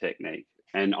skyscraper technique,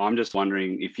 and I'm just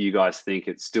wondering if you guys think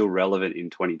it's still relevant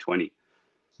in 2020.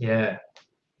 Yeah.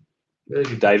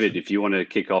 Really David, if you want to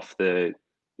kick off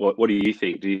what do you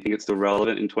think? Do you think it's still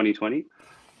relevant in 2020?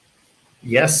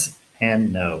 Yes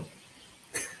and no.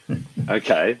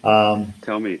 Okay.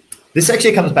 Tell me. This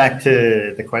actually comes back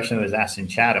to the question that was asked in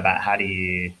chat about how do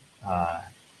you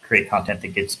create content that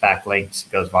gets backlinks,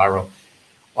 goes viral.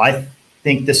 I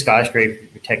think the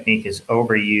skyscraper technique is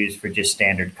overused for just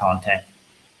standard content.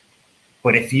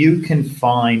 But if you can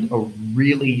find a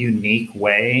really unique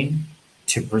way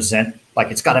to present,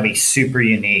 like it's got to be super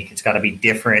unique, it's got to be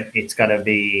different, it's got to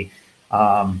be,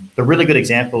 the really good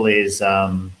example is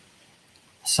some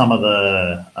of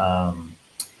the,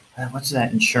 what's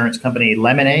that insurance company,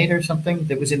 Lemonade or something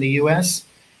that was in the US,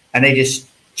 and they just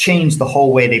changed the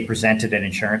whole way they presented an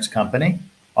insurance company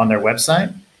on their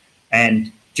website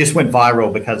and just went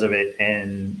viral because of it.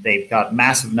 And they've got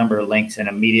massive number of links and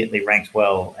immediately ranked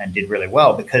well and did really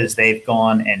well because they've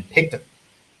gone and picked an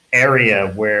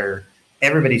area where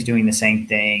everybody's doing the same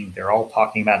thing. They're all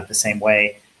talking about it the same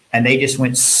way. And they just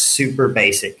went super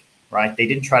basic, right? They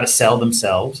didn't try to sell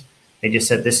themselves. They just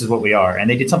said, this is what we are. And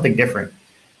they did something different.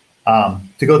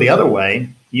 To go the other way,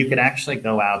 you can actually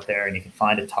go out there and you can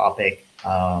find a topic.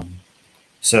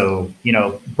 So, you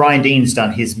know, Brian Dean's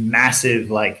done his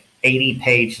massive, like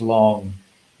 80-page long,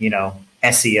 you know,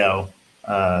 SEO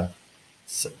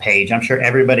page. I'm sure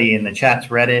everybody in the chat's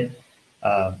read it,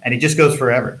 and it just goes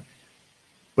forever.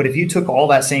 But if you took all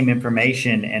that same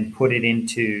information and put it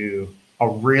into a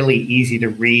really easy to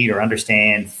read or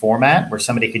understand format where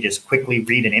somebody could just quickly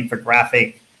read an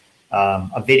infographic,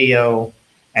 a video,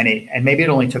 and maybe it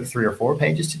only took 3 or 4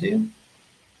 pages to do,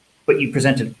 but you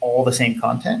presented all the same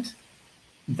content,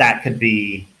 that could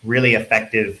be really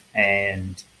effective.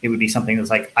 And it would be something that's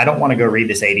like, I don't want to go read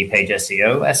this 80-page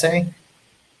SEO essay.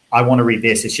 I want to read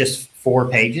this. It's just 4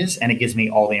 pages and it gives me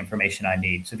all the information I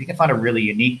need. So if you can find a really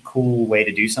unique, cool way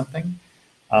to do something,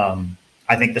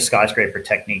 I think the skyscraper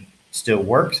technique still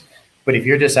works. But if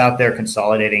you're just out there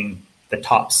consolidating the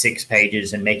top 6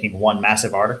 pages and making one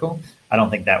massive article, I don't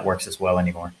think that works as well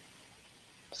anymore.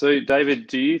 So David,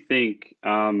 do you think,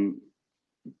 are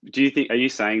you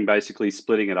saying basically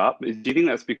splitting it up? Do you think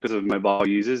that's because of mobile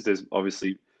users? There's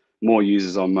obviously more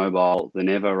users on mobile than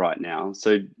ever right now.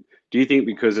 So do you think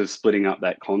because of splitting up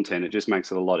that content, it just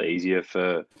makes it a lot easier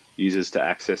for users to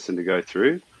access and to go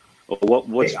through? Or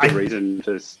what's the reason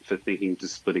for thinking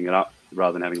just splitting it up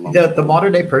rather than having long? The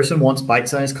modern day person wants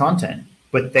bite-sized content,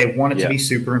 but they want it to be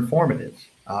super informative.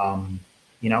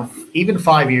 You know, even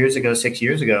 5 years ago, 6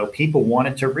 years ago, people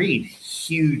wanted to read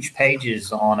huge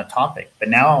pages on a topic, but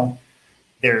now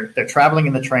they're traveling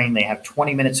in the train. They have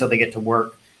 20 minutes till they get to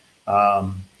work.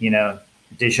 You know,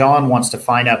 Dijon wants to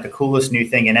find out the coolest new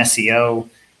thing in SEO.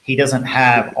 He doesn't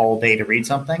have all day to read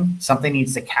something. Something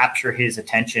needs to capture his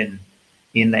attention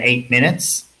in the 8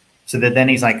 minutes so that then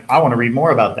he's like, I want to read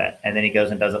more about that. And then he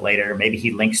goes and does it later. Maybe he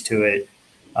links to it,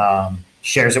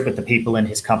 shares it with the people in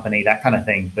his company, that kind of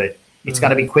thing. But it's got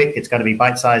to be quick. It's got to be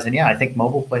bite-sized. And yeah, I think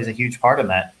mobile plays a huge part in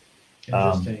that.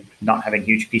 Not having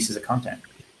huge pieces of content.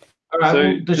 All right. So,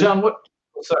 well, Dijon,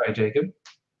 sorry, Jacob.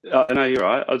 No, you're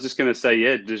right. I was just going to say,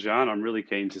 yeah, Dijon, I'm really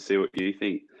keen to see what you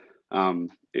think.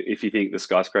 If you think the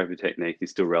skyscraper technique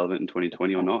is still relevant in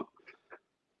 2020 or not.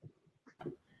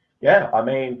 Yeah, I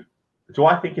mean, do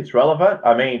I think it's relevant?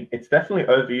 I mean, it's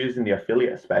definitely overused in the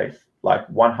affiliate space, like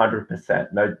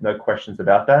 100%. No questions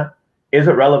about that. Is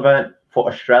it relevant for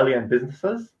Australian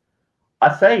businesses?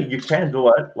 I'd say you can do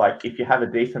it, like if you have a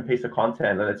decent piece of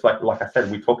content, and it's like I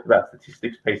said, we talked about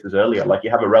statistics pieces earlier. Like you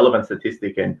have a relevant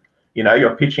statistic, and you know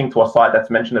you're pitching to a site that's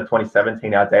mentioned a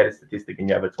 2017 outdated statistic, and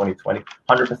you have a 2020,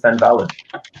 100% valid.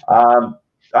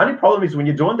 The only problem is when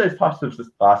you're doing those types of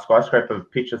skyscraper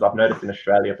pitches, I've noticed in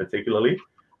Australia particularly,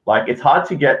 like it's hard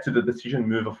to get to the decision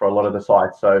mover for a lot of the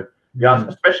sites. So yeah,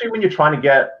 especially when you're trying to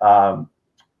get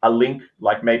a link,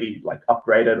 like maybe like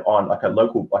upgraded on like a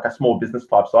local, like a small business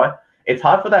type site, it's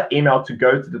hard for that email to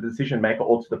go to the decision maker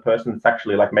or to the person that's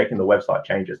actually like making the website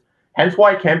changes. Hence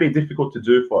why it can be difficult to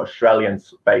do for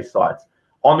Australian-based sites.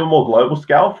 On a more global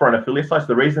scale, for an affiliate site,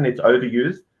 the reason it's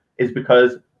overused is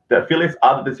because the affiliates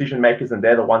are the decision makers and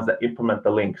they're the ones that implement the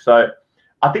link. So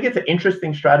I think it's an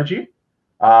interesting strategy.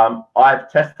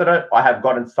 I've tested it. I have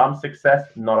gotten some success,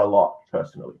 not a lot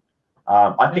personally.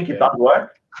 I think it does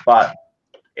work, but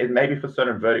it may be for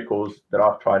certain verticals that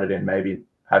I've tried it in, maybe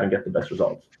haven't get the best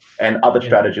results, and other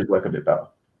strategies work a bit better.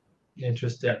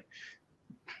 Interesting.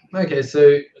 Okay,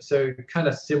 so kind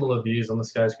of similar views on the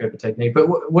skyscraper technique, but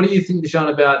what do you think, Dijon,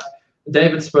 about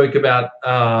David spoke about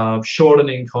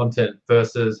shortening content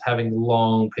versus having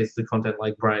long pieces of content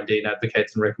like Brian Dean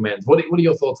advocates and recommends? What are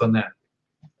your thoughts on that?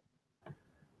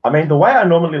 I mean, the way I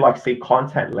normally like see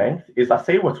content length is I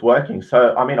see what's working.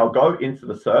 So, I mean, I'll go into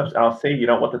the SERPs and I'll see, you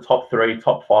know, what the top 3,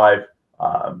 top 5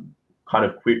 kind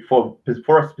of for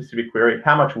a specific query,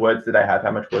 how much words do they have,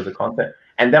 how much words of content,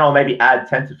 and then I'll maybe add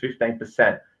 10 to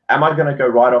 15%. Am I going to go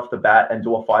right off the bat and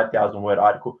do a 5,000 word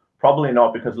article? Probably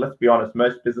not, because let's be honest,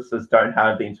 most businesses don't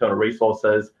have the internal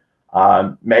resources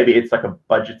Maybe it's like a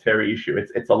budgetary issue.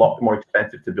 It's a lot more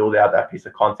expensive to build out that piece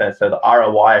of content. So the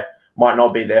ROI might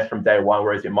not be there from day one,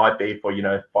 whereas it might be for,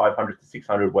 500 to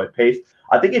 600 word piece.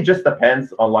 I think it just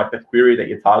depends on like the query that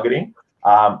you're targeting.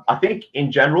 I think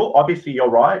in general, obviously you're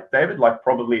right, David, like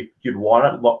probably you'd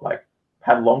want to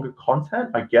have longer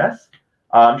content, I guess.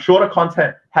 Shorter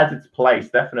content has its place,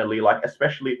 definitely, like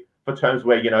especially for terms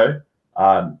where,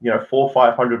 400 or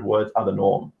 500 words are the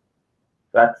norm.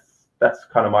 That's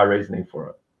kind of my reasoning for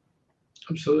it.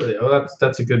 Absolutely. Oh,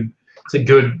 that's a good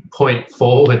point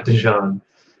forward, Dejan.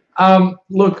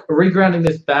 Look, regrounding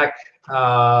this back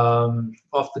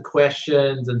off the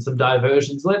questions and some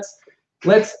diversions.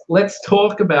 Let's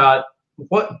talk about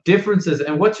what differences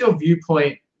and what's your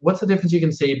viewpoint. What's the difference you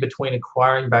can see between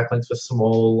acquiring backlinks for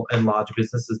small and large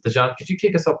businesses? Dejan, could you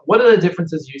kick us off? What are the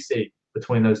differences you see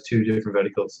between those two different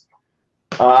verticals?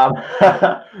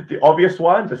 The obvious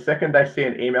one, the second they see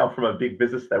an email from a big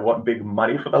business, they want big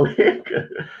money for the link.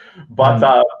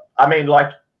 But I mean,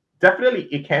 like, definitely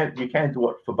you can do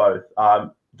it for both.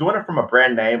 Doing it from a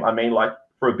brand name, I mean, like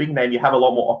for a big name, you have a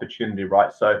lot more opportunity,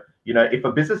 right? So, if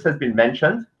a business has been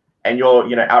mentioned and you're,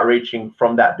 outreaching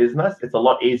from that business, it's a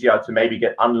lot easier to maybe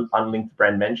get unlinked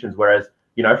brand mentions. Whereas,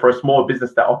 for a small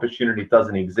business, that opportunity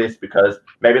doesn't exist because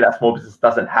maybe that small business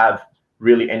doesn't have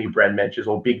really any brand mentions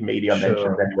or big media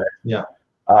mentions anyway. Yeah.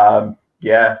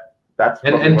 Yeah, that's.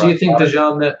 And do you think,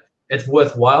 Dejan, that it's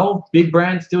worthwhile big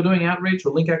brands still doing outreach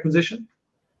or link acquisition?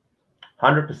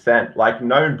 100%. Like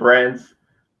known brands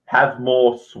have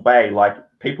more sway. Like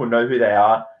people know who they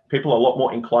are. People are a lot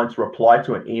more inclined to reply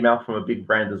to an email from a big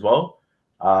brand as well.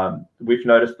 We've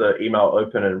noticed the email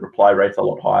open and reply rates a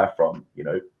lot higher from,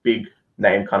 big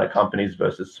name kind of companies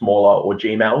versus smaller or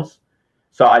Gmails.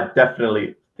 So I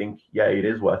definitely think, yeah, it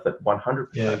is worth it. 100%.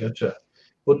 Yeah, gotcha.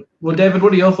 Well, David,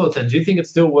 what are your thoughts then? Do you think it's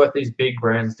still worth these big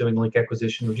brands doing link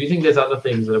acquisition, or do you think there's other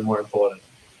things that are more important?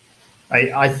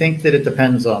 I think that it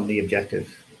depends on the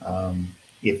objective.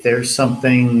 If there's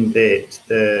something that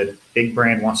the big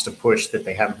brand wants to push that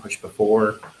they haven't pushed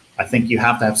before, I think you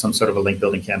have to have some sort of a link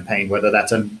building campaign, whether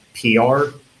that's a PR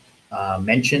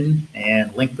mention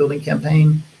and link building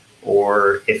campaign,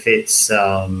 or if it's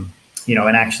an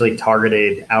actually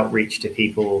targeted outreach to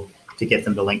people to get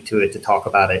them to link to it, to talk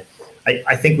about it.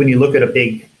 I think when you look at a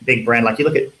big brand,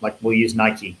 we'll use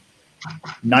Nike.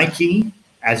 Nike,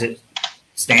 as it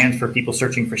stands for people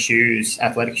searching for shoes,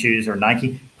 athletic shoes, or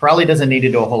Nike, probably doesn't need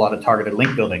to do a whole lot of targeted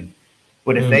link building.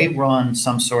 But if they run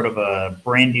some sort of a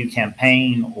brand new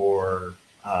campaign or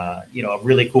a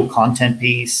really cool content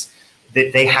piece,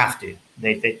 that they have to.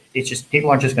 It's just people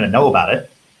aren't just going to know about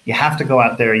it. You have to go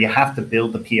out there. You have to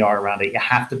build the PR around it. You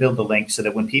have to build the link so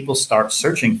that when people start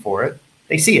searching for it,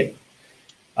 they see it.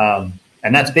 And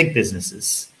that's big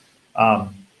businesses.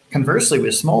 Conversely,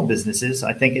 with small businesses,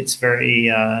 I think it's very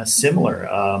similar.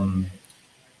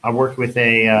 I worked with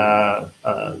a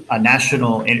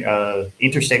national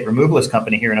interstate removalist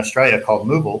company here in Australia called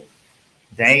Movable.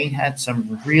 They had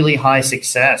some really high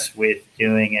success with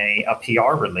doing a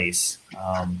PR release.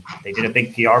 They did a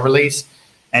big PR release,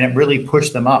 and it really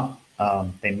pushed them up.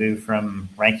 They moved from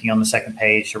ranking on the second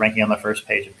page to ranking on the first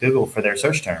page of Google for their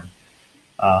search term.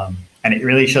 And it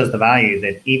really shows the value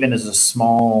that even as a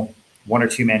small 1 or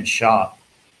 2 man shop,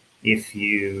 if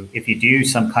you do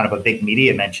some kind of a big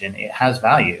media mention, it has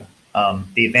value.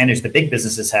 The advantage that big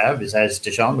businesses have is, as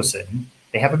Dejan was saying,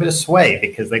 they have a bit of sway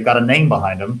because they've got a name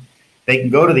behind them. They can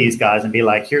go to these guys and be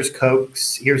like, here's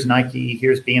Coke's, here's Nike,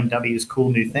 here's BMW's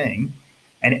cool new thing.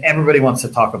 And everybody wants to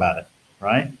talk about it,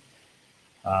 right?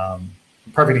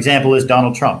 Perfect example is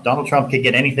Donald Trump. Donald Trump could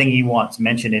get anything he wants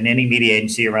mentioned in any media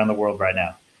agency around the world right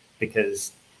now,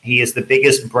 because he is the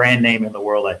biggest brand name in the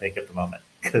world, I think, at the moment,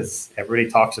 because everybody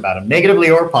talks about him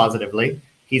negatively or positively.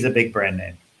 He's a big brand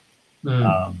name.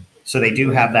 So they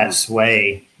do have that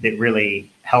sway that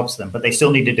really helps them, but they still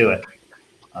need to do it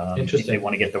if they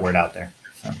want to get the word out there.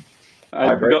 So.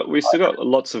 We've still got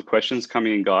lots of questions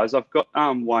coming in, guys. I've got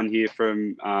one here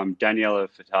from Daniela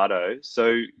Furtado.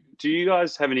 So do you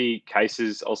guys have any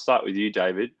cases, I'll start with you,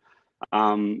 David,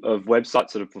 of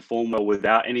websites that have performed well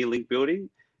without any link building?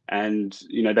 And,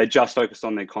 they just focused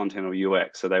on their content or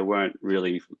UX, so they weren't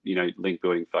really, link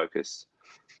building focused.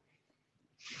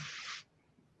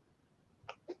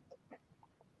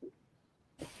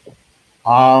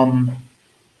 When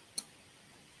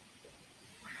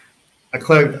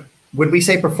we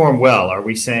say perform well, are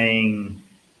we saying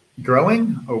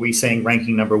growing, or are we saying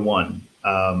ranking number 1?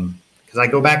 Because I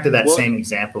go back to that same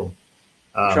example.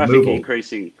 Traffic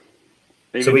increasing.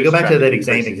 So we go back to that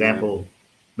same example.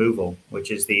 Movable,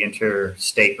 which is the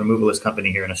interstate removalist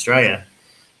company here in Australia.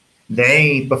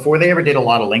 Before they ever did a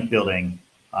lot of link building,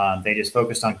 They just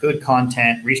focused on good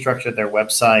content, restructured their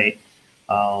website,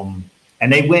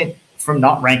 and they went from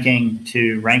not ranking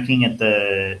to ranking at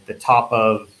the top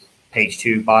of page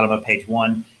 2, bottom of page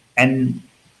 1, and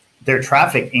their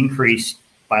traffic increased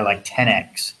by like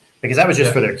 10x, because that was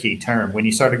just for their key term. When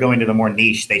you started going to the more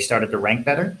niche, they started to rank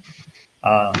better.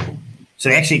 So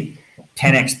they actually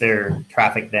 10x their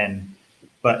traffic then.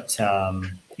 But,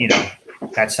 you know,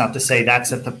 that's not to say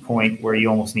that's at the point where you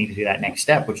almost need to do that next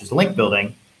step, which is link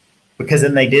building, because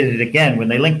then they did it again when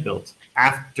they link built.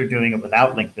 After doing it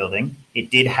without link building, it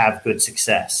did have good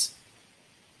success.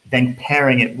 Then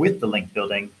pairing it with the link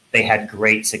building, they had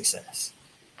great success.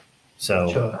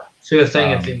 So, sure. So you're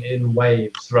saying it's in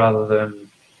waves rather than,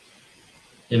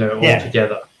 you know, all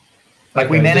together. Like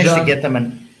we managed to get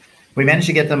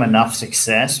them enough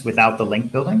success without the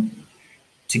link building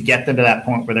to get them to that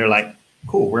point where they're like,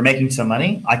 cool, we're making some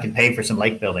money. I can pay for some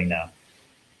link building now.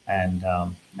 And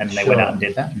they went out and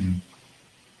did that.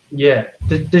 Yeah.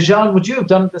 Dejan, would you have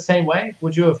done it the same way?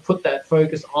 Would you have put that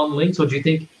focus on links? Or do you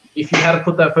think if you had to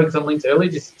put that focus on links early,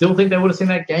 do you still think they would have seen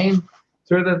that gain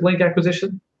through the link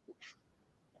acquisition?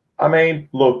 I mean,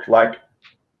 look, like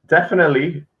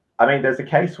definitely, I mean, there's a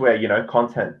case where, you know,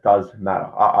 content does matter.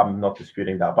 I'm not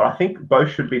disputing that, but I think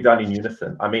both should be done in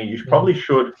unison. I mean, you probably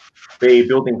should be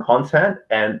building content,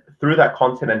 and through that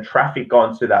content and traffic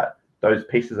onto those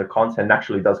pieces of content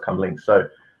naturally does come links. So,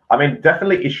 I mean,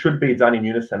 definitely it should be done in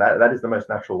unison. That is the most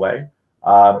natural way.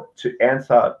 To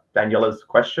answer Daniela's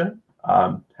question,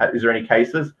 is there any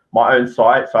cases? My own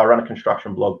site, so I run a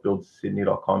construction blog,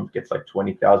 buildsydney.com, gets like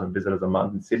 20,000 visitors a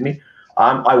month in Sydney.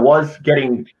 I was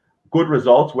getting good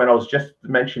results when I was just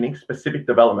mentioning specific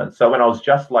developments. So when I was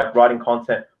just like writing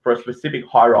content for a specific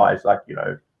high rise, like, you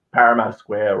know, Parramatta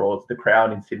Square or the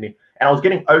Crown in Sydney, and I was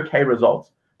getting okay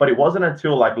results. But it wasn't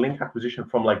until like link acquisition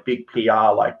from like big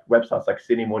PR, like websites like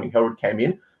Sydney Morning Herald came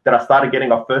in, that I started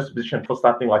getting our first position for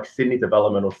something like Sydney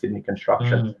Development or Sydney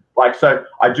Construction. Like, so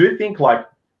I do think like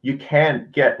you can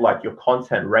get like your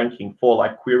content ranking for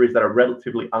like queries that are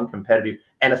relatively uncompetitive,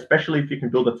 and especially if you can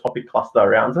build a topic cluster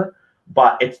around it.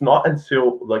 But it's not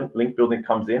until link building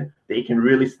comes in that you can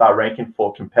really start ranking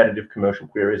for competitive commercial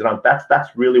queries. And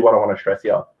that's really what I want to stress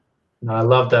here. No, I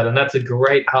love that. And that's a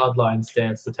great hardline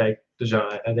stance to take,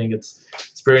 Dejan. I think it's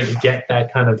brilliant to get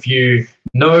that kind of view.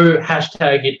 No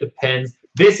hashtag it depends.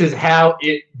 This is how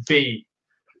it be.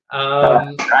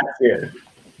 That's it.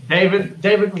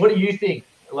 David, what do you think?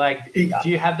 Like, do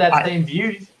you have that same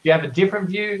view? Do you have a different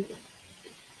view?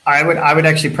 I would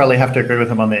actually probably have to agree with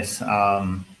him on this.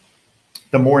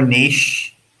 The more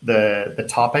niche the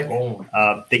topic,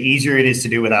 the easier it is to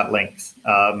do without links.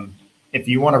 If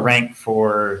you want to rank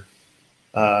for,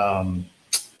 I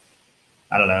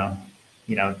don't know,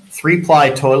 you know,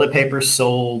 3-ply toilet paper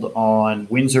sold on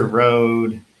Windsor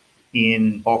Road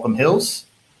in Balcombe Hills,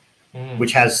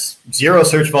 which has 0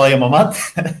 search volume a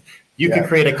month, you could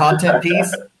create a content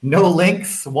piece, no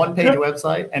links, 1-page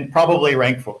website, and probably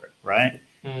rank for it, right?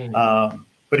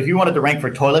 But if you wanted to rank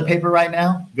for toilet paper right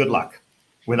now, good luck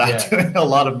without doing a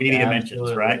lot of media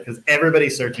mentions, right? Because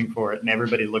everybody's searching for it and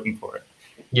everybody's looking for it.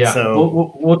 Yeah.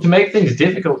 So, well, to make things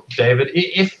difficult, David,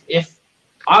 if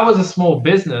I was a small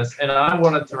business and I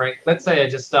wanted to rank, let's say I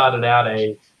just started out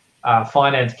a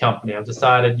finance company. I've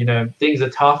decided, you know, things are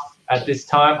tough at this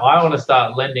time. I want to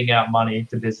start lending out money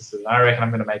to businesses. I reckon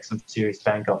I'm going to make some serious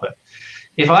bank off it.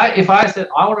 If I said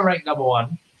I want to rank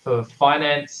 #1 for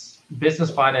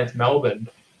business finance Melbourne,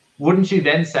 wouldn't you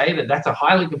then say that that's a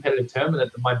highly competitive term and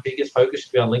that my biggest focus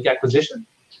should be on link acquisition?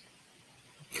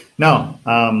 No.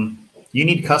 You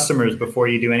need customers before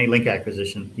you do any link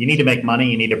acquisition. You need to make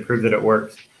money. You need to prove that it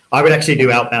works. I would actually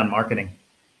do outbound marketing.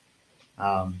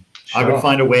 I would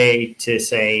find a way to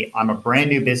say, I'm a brand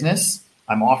new business.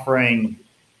 I'm offering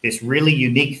this really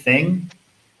unique thing.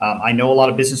 I know a lot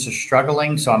of businesses are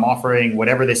struggling, so I'm offering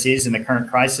whatever this is in the current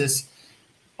crisis.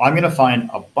 I'm going to find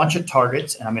a bunch of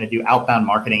targets and I'm going to do outbound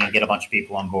marketing and get a bunch of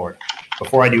people on board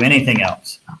before I do anything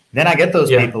else. Then I get those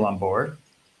people on board.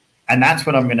 And that's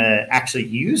when I'm going to actually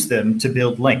use them to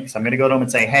build links. I'm going to go to them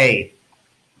and say, hey,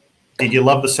 did you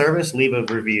love the service? Leave a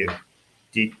review.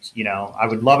 I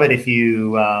would love it if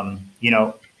you,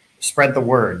 spread the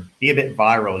word, be a bit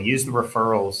viral, use the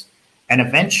referrals. And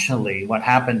eventually what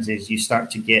happens is you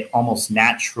start to get almost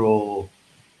natural,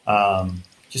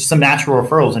 just some natural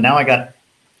referrals. And now I got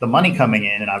the money coming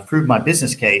in and I've proved my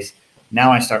business case.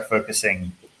 Now I start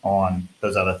focusing on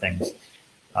those other things.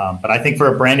 But I think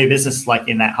for a brand new business, like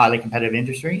in that highly competitive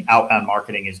industry, outbound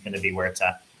marketing is going to be where it's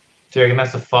at. So you reckon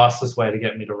that's the fastest way to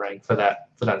get me to rank for that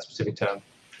specific term?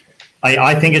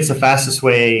 I think it's the fastest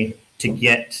way to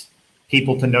get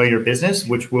people to know your business,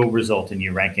 which will result in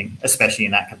you ranking, especially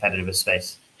in that competitive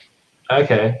space.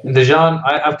 Okay. And Dejan,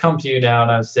 I've come to you now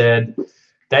and I've said,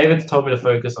 David's told me to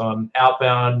focus on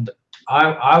outbound.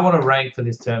 I want to rank for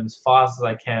this term as fast as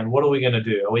I can. What are we going to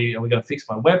do? Are we going to fix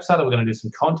my website? Are we going to do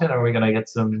some content? Or are we going to get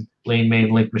some lean,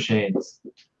 mean link machines?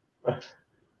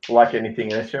 Like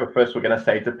anything in SEO, first we're going to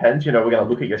say it depends. You know, we're going to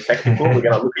look at your technical, we're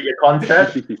going to look at your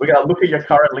content, we're going to look at your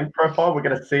current link profile, we're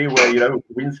going to see where, you know,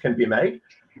 wins can be made.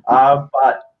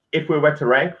 But if we were to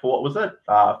rank for, what was it?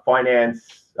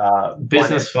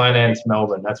 Business finance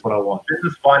Melbourne. That's what I want.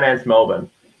 Business finance Melbourne.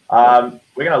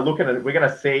 We're going to look at it. We're going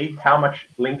to see how much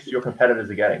links your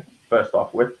competitors are getting. First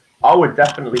off, I would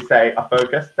definitely say a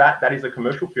focus that is a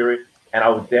commercial query, and I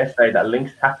would dare say that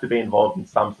links have to be involved in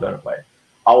some certain way.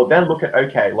 I will then look at,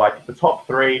 okay, like the top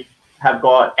 3 have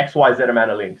got XYZ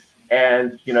amount of links,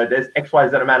 and you know there's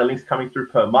XYZ amount of links coming through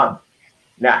per month.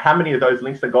 Now, how many of those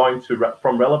links are going to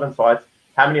from relevant sites?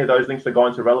 How many of those links are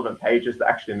going to relevant pages that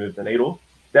actually move the needle?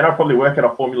 Then I'll probably work out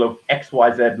a formula of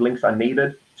XYZ links are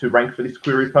needed to rank for this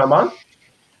query per month.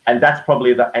 And that's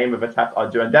probably the aim of attack I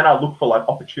do. And then I look for like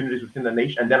opportunities within the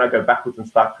niche, and then I go backwards and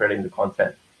start creating the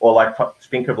content, or like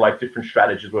think of like different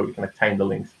strategies where we can attain the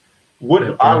links.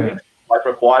 Are links like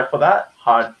required for that?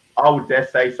 I would dare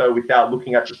say so without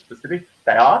looking at the specific.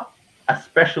 They are,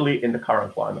 especially in the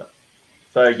current climate.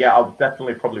 So yeah, I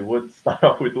definitely probably would start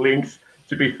off with links.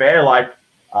 To be fair, like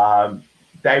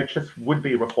they just would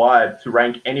be required to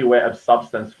rank anywhere of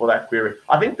substance for that query.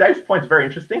 I think Dave's point is very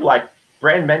interesting. Like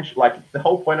brand mention, like the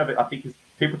whole point of it, I think, is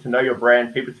people to know your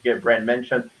brand, people to get brand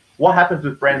mentioned. What happens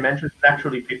with brand mentions?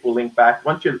 Naturally, people link back.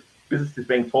 Once your business is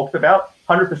being talked about,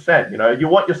 100%. You know, you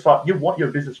want your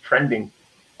business trending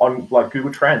on like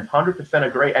Google Trends. 100%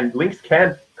 agree. And links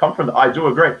can come from I do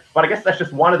agree. But I guess that's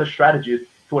just one of the strategies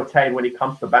to attain when it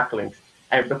comes to backlinks.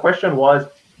 And if the question was,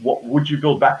 what would you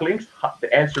build backlinks?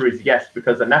 The answer is yes,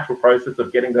 because the natural process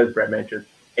of getting those brand mentions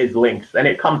is links, and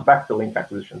it comes back to link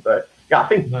acquisition. So yeah, I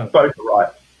think both are right.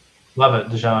 Love it,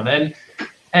 Dejan.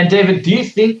 And David, do you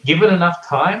think, given enough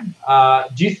time,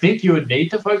 do you think you would need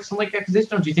to focus on link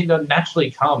acquisition, or do you think they'll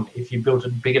naturally come if you built a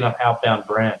big enough outbound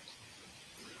brand?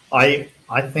 I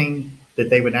think that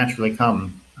they would naturally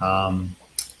come.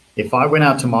 If I went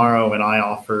out tomorrow and I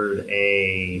offered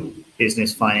a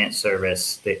business finance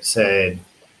service that said,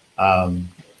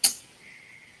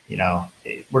 you know,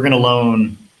 we're going to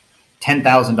loan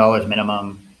 $10,000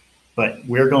 minimum, but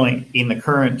we're going, in the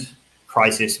current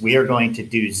crisis, we are going to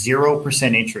do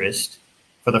 0% interest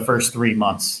for the first 3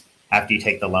 months after you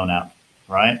take the loan out,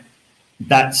 right?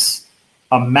 That's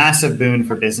a massive boon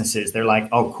for businesses. They're like,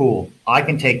 oh, cool. I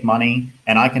can take money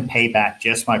and I can pay back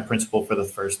just my principal for the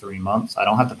first 3 months. I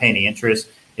don't have to pay any interest.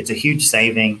 It's a huge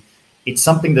saving. It's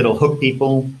something that'll hook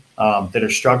people that are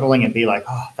struggling and be like,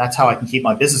 oh, that's how I can keep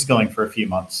my business going for a few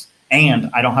months. And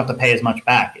I don't have to pay as much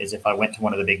back as if I went to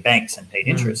one of the big banks and paid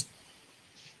interest.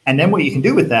 And then what you can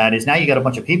do with that is now you got a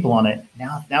bunch of people on it.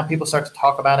 Now people start to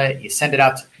talk about it. You send it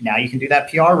out. Now you can do that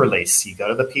PR release. You go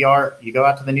to the PR, you go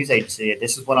out to the news agency.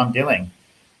 This is what I'm doing.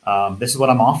 This is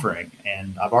what I'm offering.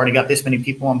 And I've already got this many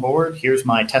people on board. Here's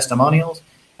my testimonials.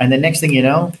 And the next thing you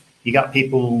know, you got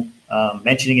people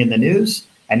mentioning in the news,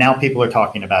 and now people are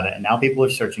talking about it, and now people are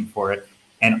searching for it.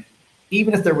 And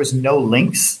even if there was no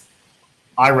links,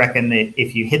 I reckon that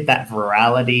if you hit that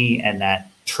virality and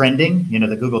that trending, you know,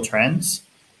 the Google Trends,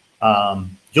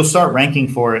 you'll start ranking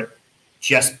for it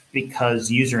just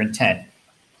because user intent.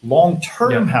 Long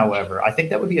term, however, I think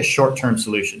that would be a short-term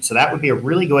solution. So that would be a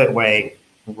really good way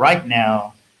right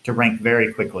now to rank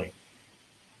very quickly.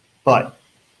 But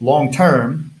long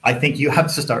term, I think you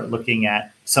have to start looking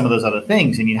at some of those other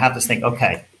things, and you have to think,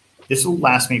 okay, this will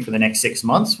last me for the next 6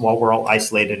 months while we're all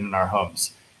isolated in our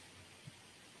homes.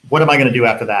 What am I going to do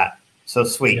after that? So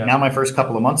sweet. Now my first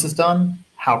couple of months is done.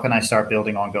 How can I start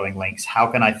building ongoing links? How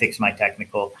can I fix my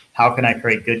technical? How can I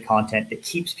create good content that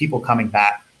keeps people coming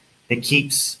back, that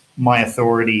keeps my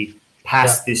authority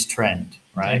past this trend,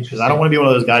 right? Because I don't want to be one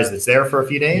of those guys that's there for a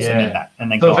few days and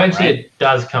then so eventually it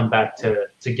does come back to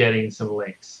getting some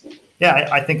links. Yeah,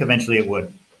 I think eventually it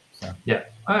would. So. Yeah.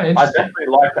 Oh, I'd definitely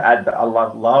like to add that. I'd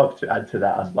love to add to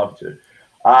that. I'd love to.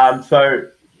 So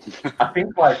I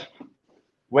think like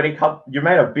when it comes, you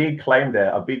made a big claim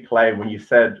there, a big claim when you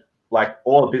said like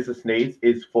all a business needs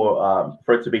is for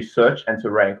it to be searched and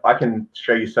to rank. I can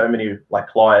show you so many like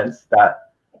clients that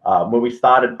when we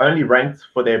started only ranked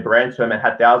for their brand term and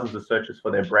had thousands of searches for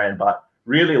their brand, but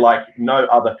really like no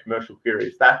other commercial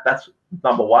queries. That's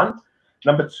number one.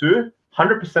 Number two,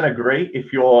 100% agree.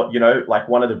 If you're, you know, like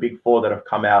one of the big four that have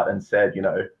come out and said, you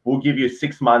know, we'll give you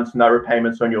 6 months, no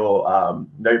repayments on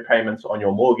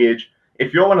your mortgage.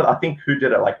 if you're one of, I think who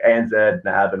did it, like ANZ,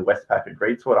 NAB, and Westpac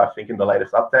agreed to it, I think in the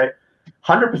latest update.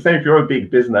 100% if you're a big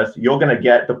business, you're going to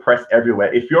get the press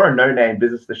everywhere. If you're a no-name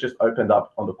business that's just opened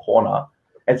up on the corner,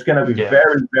 it's going to be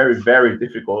very, very, very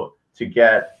difficult to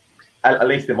get, at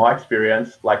least in my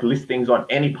experience, like listings on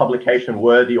any publication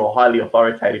worthy or highly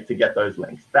authoritative to get those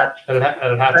links. It'd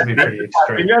have to be pretty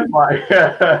extreme.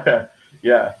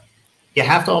 Yeah. You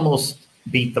have to almost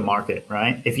beat the market,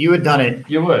 right? If you had done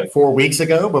it 4 weeks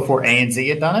ago before ANZ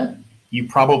had done it, you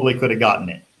probably could have gotten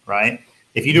it, right?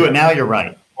 If you do it now, you're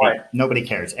right. Nobody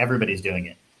cares. Everybody's doing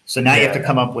it. So now you have to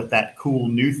come up with that cool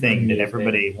new thing that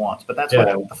everybody wants. But that's what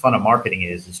the fun of marketing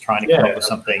is trying to come up with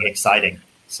something exciting.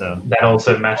 So that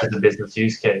also matches the business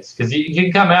use case, because you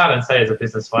can come out and say as a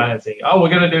business financing, oh, we're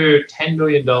going to do $10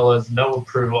 million, no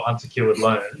approval, unsecured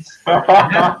loans.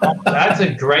 That's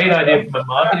a great idea from a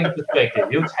marketing perspective.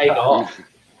 You'll take off.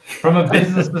 From a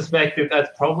business perspective, that's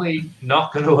probably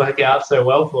not going to work out so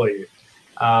well for you.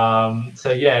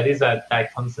 So yeah, it is that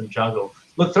constant juggle.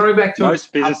 Look, throwing back to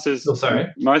most businesses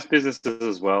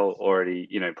as well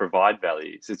already, provide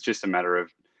values. It's just a matter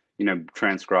of,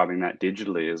 transcribing that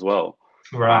digitally as well.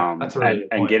 Right. That's really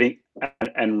and getting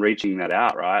and reaching that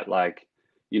out, right? Like,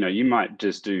 you might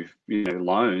just do,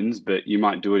 loans, but you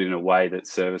might do it in a way that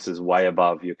services way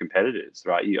above your competitors,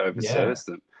 right? You overservice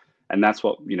them. And that's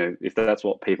what, if that's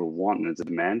what people want and there's a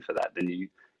demand for that, then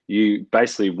you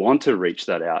basically want to reach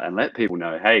that out and let people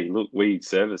know, hey, look, we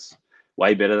service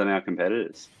way better than our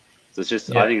competitors. So it's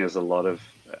just, I think there's a lot of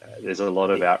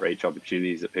outreach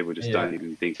opportunities that people just don't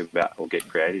even think about or get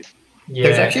creative. Yeah.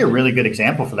 There's actually a really good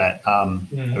example for that.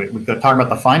 We've got talking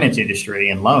about the finance industry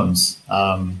and loans.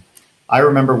 I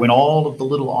remember when all of the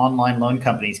little online loan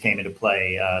companies came into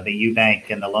play, the UBank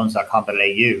and the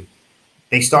loans.com.au,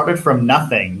 they started from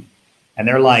nothing and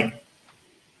they're like,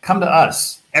 come to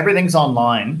us. Everything's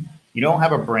online. You don't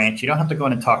have a branch. You don't have to go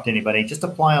in and talk to anybody. Just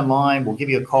apply online. We'll give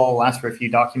you a call, ask for a few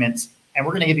documents, and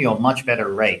we're going to give you a much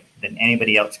better rate than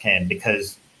anybody else can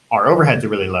because our overheads are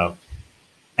really low.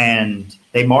 And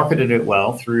they marketed it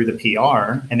well through the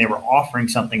PR, and they were offering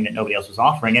something that nobody else was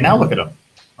offering. And now look at them,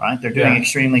 right? They're doing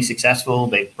extremely successful.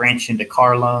 They've branched into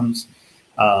car loans.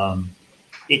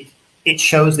 It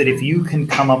shows that if you can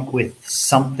come up with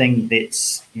something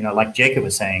that's, like Jacob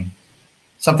was saying,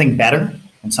 something better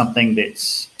and something that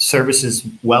services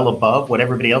well above what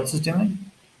everybody else is doing,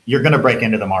 you're going to break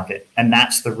into the market. And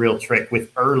that's the real trick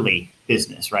with early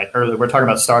business, right? Early, we're talking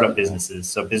about startup businesses.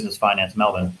 So business finance,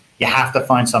 Melvin. You have to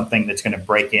find something that's going to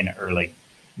break in early.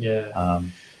 Yeah.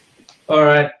 All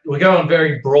right. We're going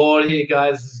very broad here,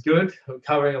 guys. This is good. We're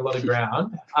covering a lot of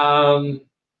ground.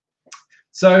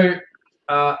 So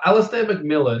Alistair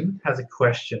McMillan has a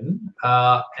question,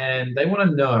 and they want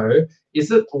to know, is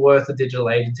it worth a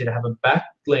digital agency to have a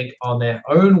backlink on their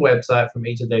own website from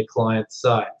each of their client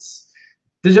sites?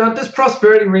 Does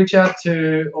Prosperity reach out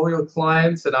to all your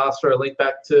clients and ask for a link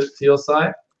back to your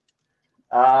site?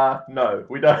 No,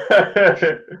 we don't.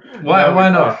 Why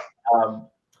not?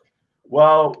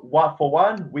 Well, for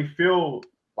one, we feel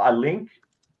a link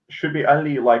should be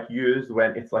only used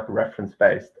when it's reference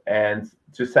based. And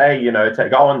to say, to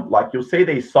go on, you'll see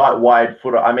these site-wide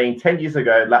footer. I mean, 10 years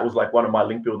ago, that was one of my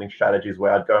link building strategies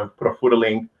where I'd go and put a footer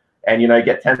link and,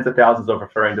 get tens of thousands of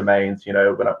referring domains, when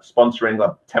I'm sponsoring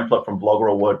a template from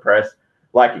Blogger or WordPress.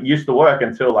 It used to work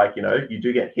until you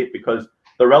do get hit because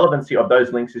the relevancy of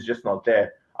those links is just not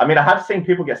there. I mean, I have seen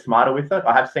people get smarter with it.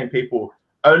 I have seen people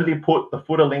only put the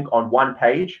footer link on one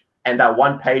page, and that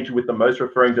one page with the most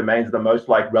referring domains, the most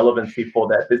relevancy for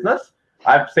their business.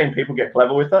 I've seen people get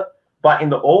clever with it, but in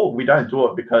the all, we don't do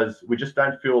it because we just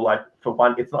don't feel for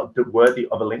one, it's not worthy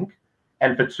of a link.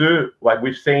 And for two,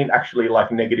 we've seen actually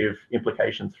negative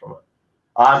implications from it.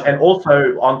 And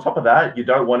also on top of that, you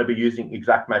don't want to be using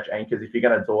exact match anchors if you're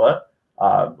going to do it.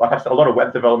 Like I've said, a lot of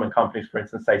web development companies, for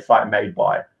instance, say site made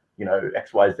by,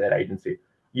 XYZ agency.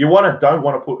 You don't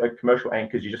want to put a commercial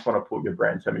anchors. You just want to put your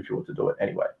brand term if you were to do it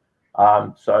anyway.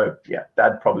 So yeah,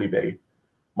 that'd probably be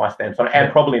my stance on it,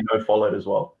 and probably no followed as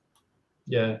well.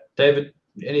 Yeah, David,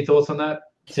 any thoughts on that?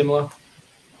 Similar?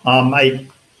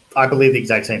 I believe the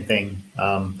exact same thing.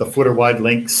 The footer wide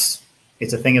links,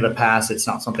 it's a thing of the past. It's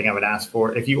not something I would ask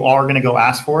for. If you are going to go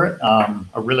ask for it,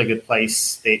 a really good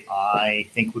place that I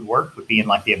think would work would be in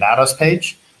the About Us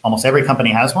page. Almost every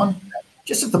company has one.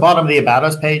 Just at the bottom of the About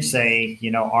Us page, say,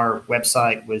 our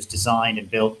website was designed and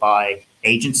built by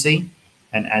agency.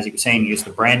 And as you were saying, use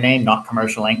the brand name, not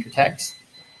commercial anchor text.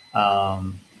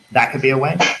 That could be a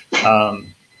way.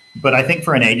 But I think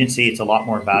for an agency, it's a lot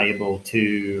more valuable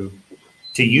to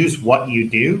use what you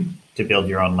do to build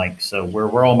your own link. So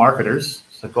we're all marketers.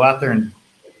 So go out there and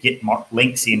get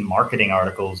links in marketing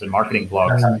articles and marketing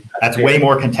blogs. That's way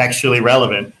more contextually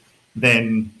relevant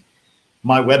than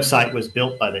my website was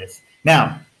built by this.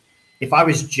 Now, if I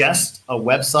was just a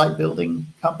website building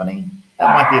company,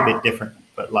 that might be a bit different.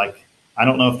 But like, I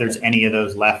don't know if there's any of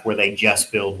those left where they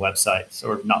just build websites,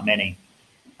 or not many.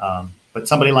 But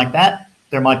somebody like that,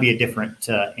 there might be a different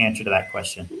answer to that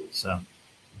question. So.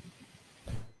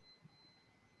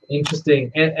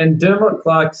 Interesting. And Dermot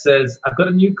Clark says, I've got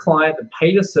a new client that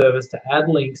paid a service to add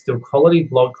links to quality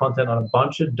blog content on a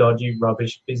bunch of dodgy,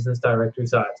 rubbish business directory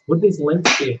sites. Would these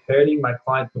links be hurting my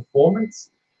client's performance?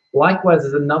 Likewise,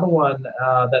 there's another one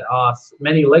that asks,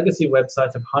 many legacy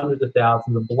websites have hundreds of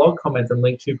thousands of blog comments and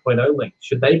link 2.0 links.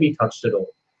 Should they be touched at all?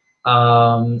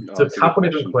 So a couple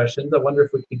different questions. I wonder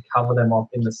if we could cover them off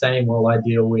in the same while I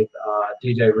deal with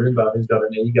DJ Roomba, who's got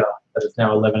an eager that it's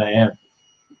now 11 a.m.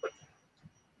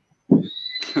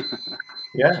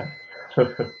 Yeah.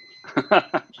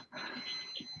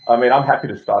 I mean, I'm happy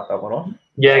to start that one off.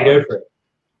 Yeah, go for it.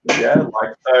 Yeah,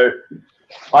 like, so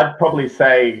I'd probably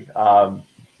say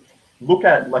look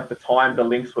at like the time the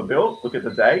links were built, look at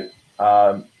the date,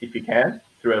 if you can,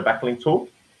 through a backlink tool,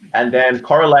 and then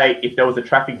correlate if there was a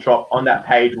traffic drop on that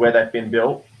page where they've been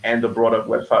built and the broader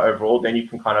website overall, then you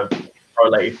can kind of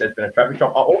correlate if there's been a traffic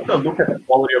drop. I'll also look at the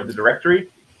quality of the directory.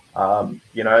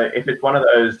 You know, if it's one of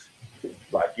those,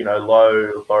 like, you know, low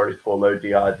authority score, low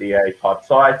DRDA type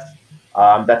sites,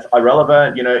 that's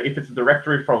irrelevant. You know, if it's a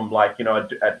directory from like, you know,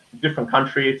 a different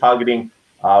country targeting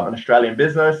an Australian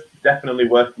business, definitely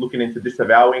worth looking into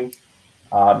disavowing.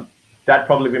 That'd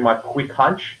probably be my quick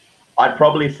hunch. I'd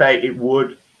probably say it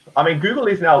would. I mean, Google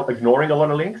is now ignoring a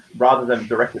lot of links rather than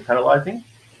directly penalizing,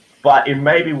 but it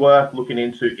may be worth looking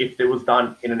into if it was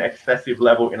done in an excessive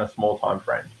level in a small time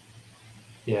frame.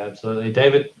 Yeah, absolutely.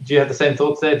 David, do you have the same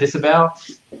thoughts there? Disavow?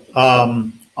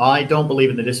 I don't believe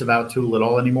in the disavow tool at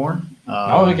all anymore.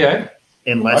 Okay.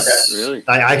 Unless really?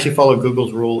 I actually follow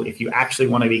Google's rule. If you actually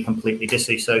want to be completely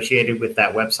disassociated with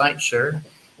that website, sure.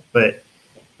 But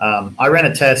I ran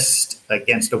a test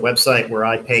against a website where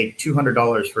I paid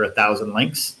 $200 for 1,000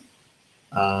 links.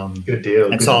 Good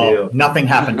deal. And so nothing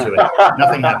happened to it.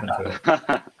 Nothing happened to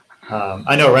it.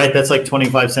 I know, right? That's like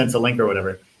 25 cents a link or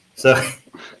whatever. So,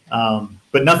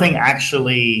 but nothing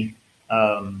actually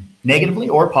negatively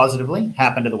or positively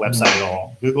happened to the website at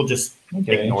all. Google just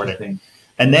ignored it.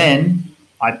 And then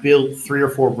I built 3 or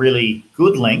 4 really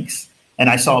good links, and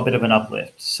I saw a bit of an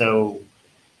uplift. So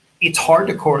it's hard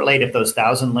to correlate if those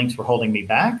 1,000 links were holding me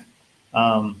back,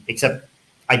 except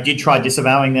I did try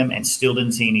disavowing them and still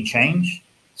didn't see any change.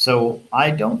 So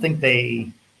I don't think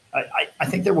I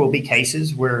think there will be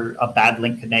cases where a bad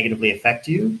link could negatively affect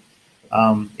you.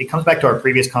 It comes back to our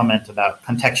previous comment about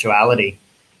contextuality.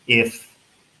 If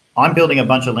I'm building a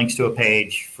bunch of links to a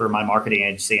page for my marketing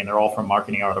agency, and they're all from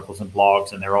marketing articles and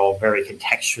blogs, and they're all very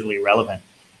contextually relevant,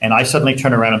 and I suddenly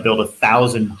turn around and build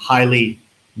 1,000 highly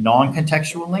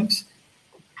non-contextual links,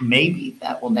 maybe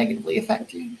that will negatively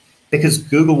affect you, because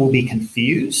Google will be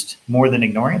confused more than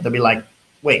ignoring it. They'll be like,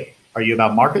 wait, are you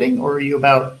about marketing or are you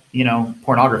about, you know,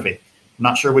 pornography? I'm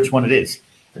not sure which one it is.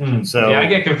 So yeah, I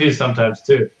get confused sometimes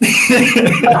too.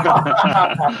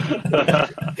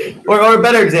 or a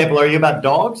better example, are you about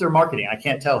dogs or marketing? I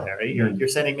can't tell, Harry. You're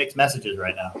sending mixed messages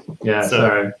right now. Yeah,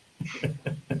 sorry.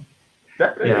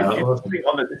 Definitely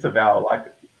on the disavow,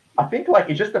 like, I think like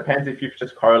it just depends if you've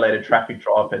just correlated traffic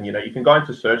drop, and you know, you can go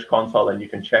into Search Console and you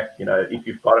can check, you know, if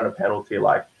you've gotten a penalty,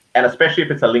 like, and especially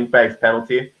if it's a link-based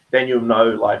penalty, then you'll know,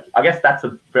 like, I guess that's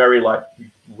a very like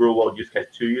real world use case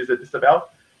to use a disavow.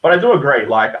 But I do agree,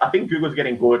 like, I think Google's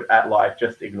getting good at like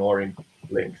just ignoring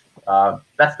links.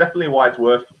 That's definitely why it's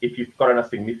worth, if you've gotten a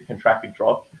significant traffic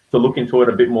drop, to look into it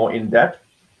a bit more in depth.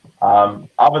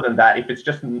 Other than that, if it's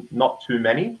just not too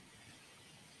many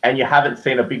and you haven't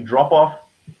seen a big drop off,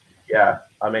 yeah,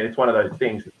 I mean, it's one of those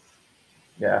things.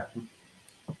 Yeah,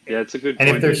 it's a good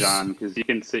point, John, because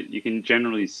you can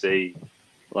generally see,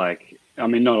 like, I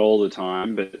mean, not all the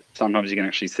time, but sometimes you can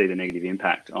actually see the negative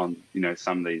impact on, you know,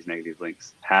 some of these negative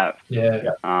links have.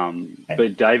 Yeah.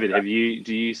 But David,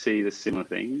 do you see the similar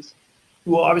things?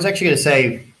 Well, I was actually going to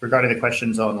say, regarding the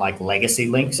questions on like legacy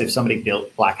links, if somebody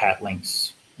built black hat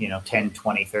links, you know, 10,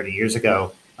 20, 30 years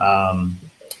ago,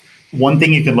 one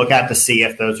thing you can look at to see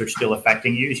if those are still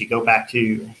affecting you is you go back to,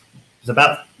 it was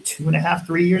about 2.5,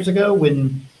 3 years ago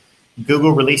when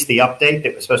Google released the update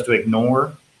that was supposed to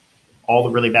ignore all the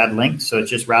really bad links. So it's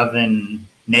just, rather than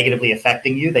negatively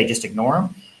affecting you, they just ignore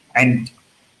them. And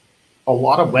a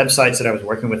lot of websites that I was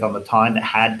working with on the time that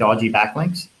had dodgy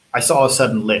backlinks, I saw a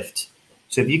sudden lift.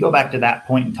 So if you go back to that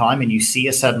point in time and you see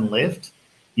a sudden lift,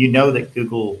 you know that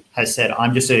Google has said,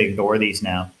 I'm just going to ignore these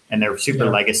now, and they're super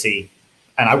legacy,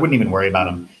 and I wouldn't even worry about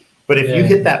them. But if you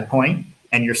hit that point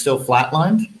and you're still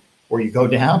flatlined or you go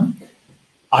down,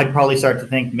 I'd probably start to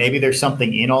think maybe there's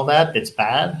something in all that that's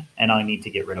bad, and I need to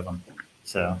get rid of them.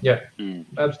 So yeah,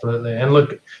 absolutely. And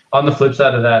look, on the flip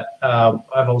side of that,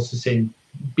 I've also seen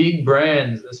big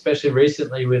brands, especially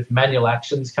recently with manual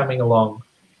actions coming along,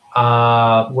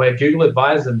 where Google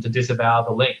advised them to disavow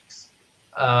the links.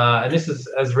 And this is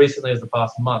as recently as the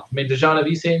past month. I mean, Dejan, have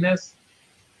you seen this?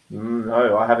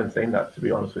 No, I haven't seen that, to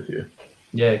be honest with you.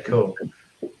 Yeah, cool.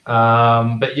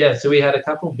 But yeah, so we had a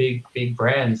couple big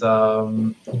brands.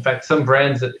 In fact, some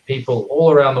brands that people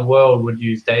all around the world would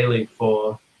use daily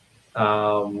for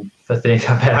things.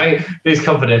 These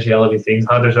confidentiality things,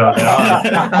 huh, Dejan?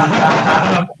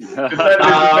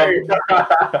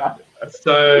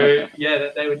 So yeah,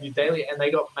 they would use daily, and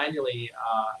they got manually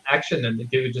action, and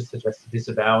Google just suggested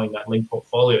disavowing that link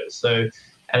portfolio. So,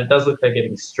 and it does look they're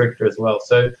getting stricter as well.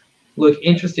 So, look,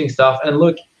 interesting stuff, and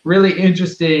look, really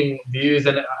interesting views.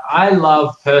 And I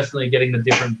love personally getting the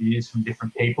different views from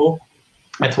different people.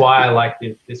 That's why I like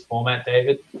this format,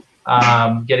 David.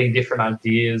 Getting different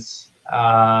ideas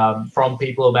from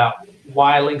people about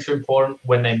why links are important,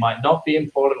 when they might not be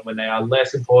important, when they are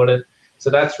less important. So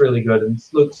that's really good. And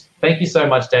look, thank you so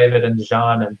much, David and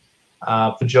Dejan, and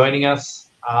for joining us.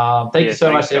 Thank you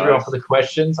so much to everyone for the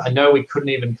questions. I know we couldn't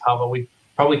even cover, we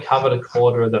probably covered a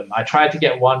quarter of them. I tried to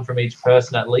get one from each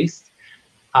person at least,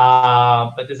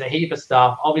 but there's a heap of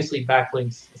stuff. Obviously,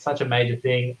 backlinks is such a major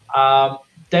thing.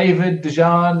 David,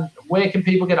 Dejan, where can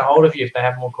people get a hold of you if they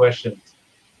have more questions?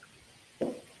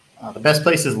 The best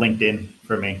place is LinkedIn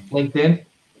for me. LinkedIn?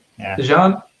 Yeah.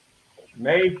 Dejan?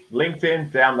 Me,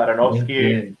 LinkedIn, Dan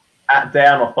Ladanovsky, at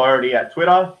Dan Authority at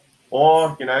Twitter,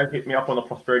 or, you know, hit me up on the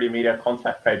Prosperity Media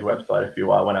contact page website if you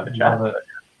want to have a chat.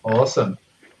 Awesome.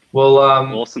 Well,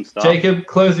 awesome stuff. Jacob,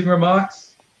 closing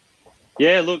remarks?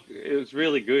 Yeah, look, it was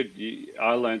really good.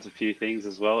 I learned a few things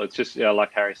as well. It's just,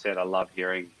 like Harry said, I love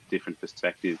hearing different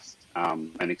perspectives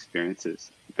and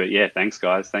experiences. But yeah, thanks,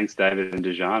 guys. Thanks, David and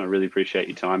Dejan. I really appreciate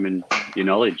your time and your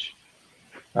knowledge.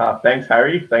 Thanks,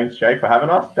 Harry. Thanks, Jay, for having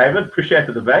us. David, appreciate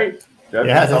the debate.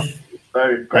 Yeah, so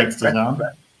great. Thanks, Dejan.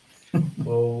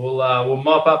 Well, we'll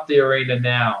mop up the arena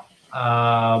now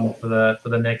for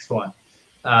the next one.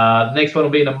 The next one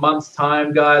will be in a month's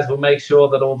time, guys. We'll make sure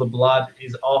that all the blood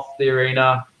is off the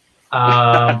arena so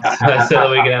that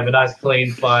we can have a nice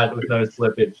clean fight with no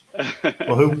slippage.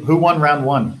 Well, who won round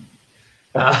one?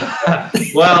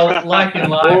 Well, like in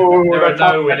life, there are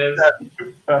no winners.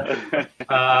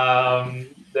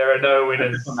 There are no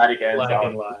winners like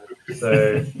in life.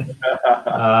 So,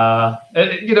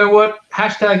 you know what?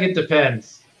 Hashtag it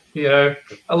depends. You know,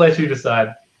 I'll let you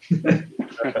decide.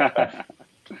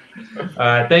 All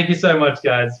right, thank you so much,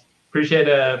 guys. Appreciate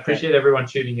everyone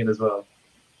tuning in as well.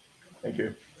 Thank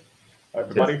you,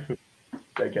 everybody.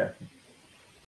 Take care.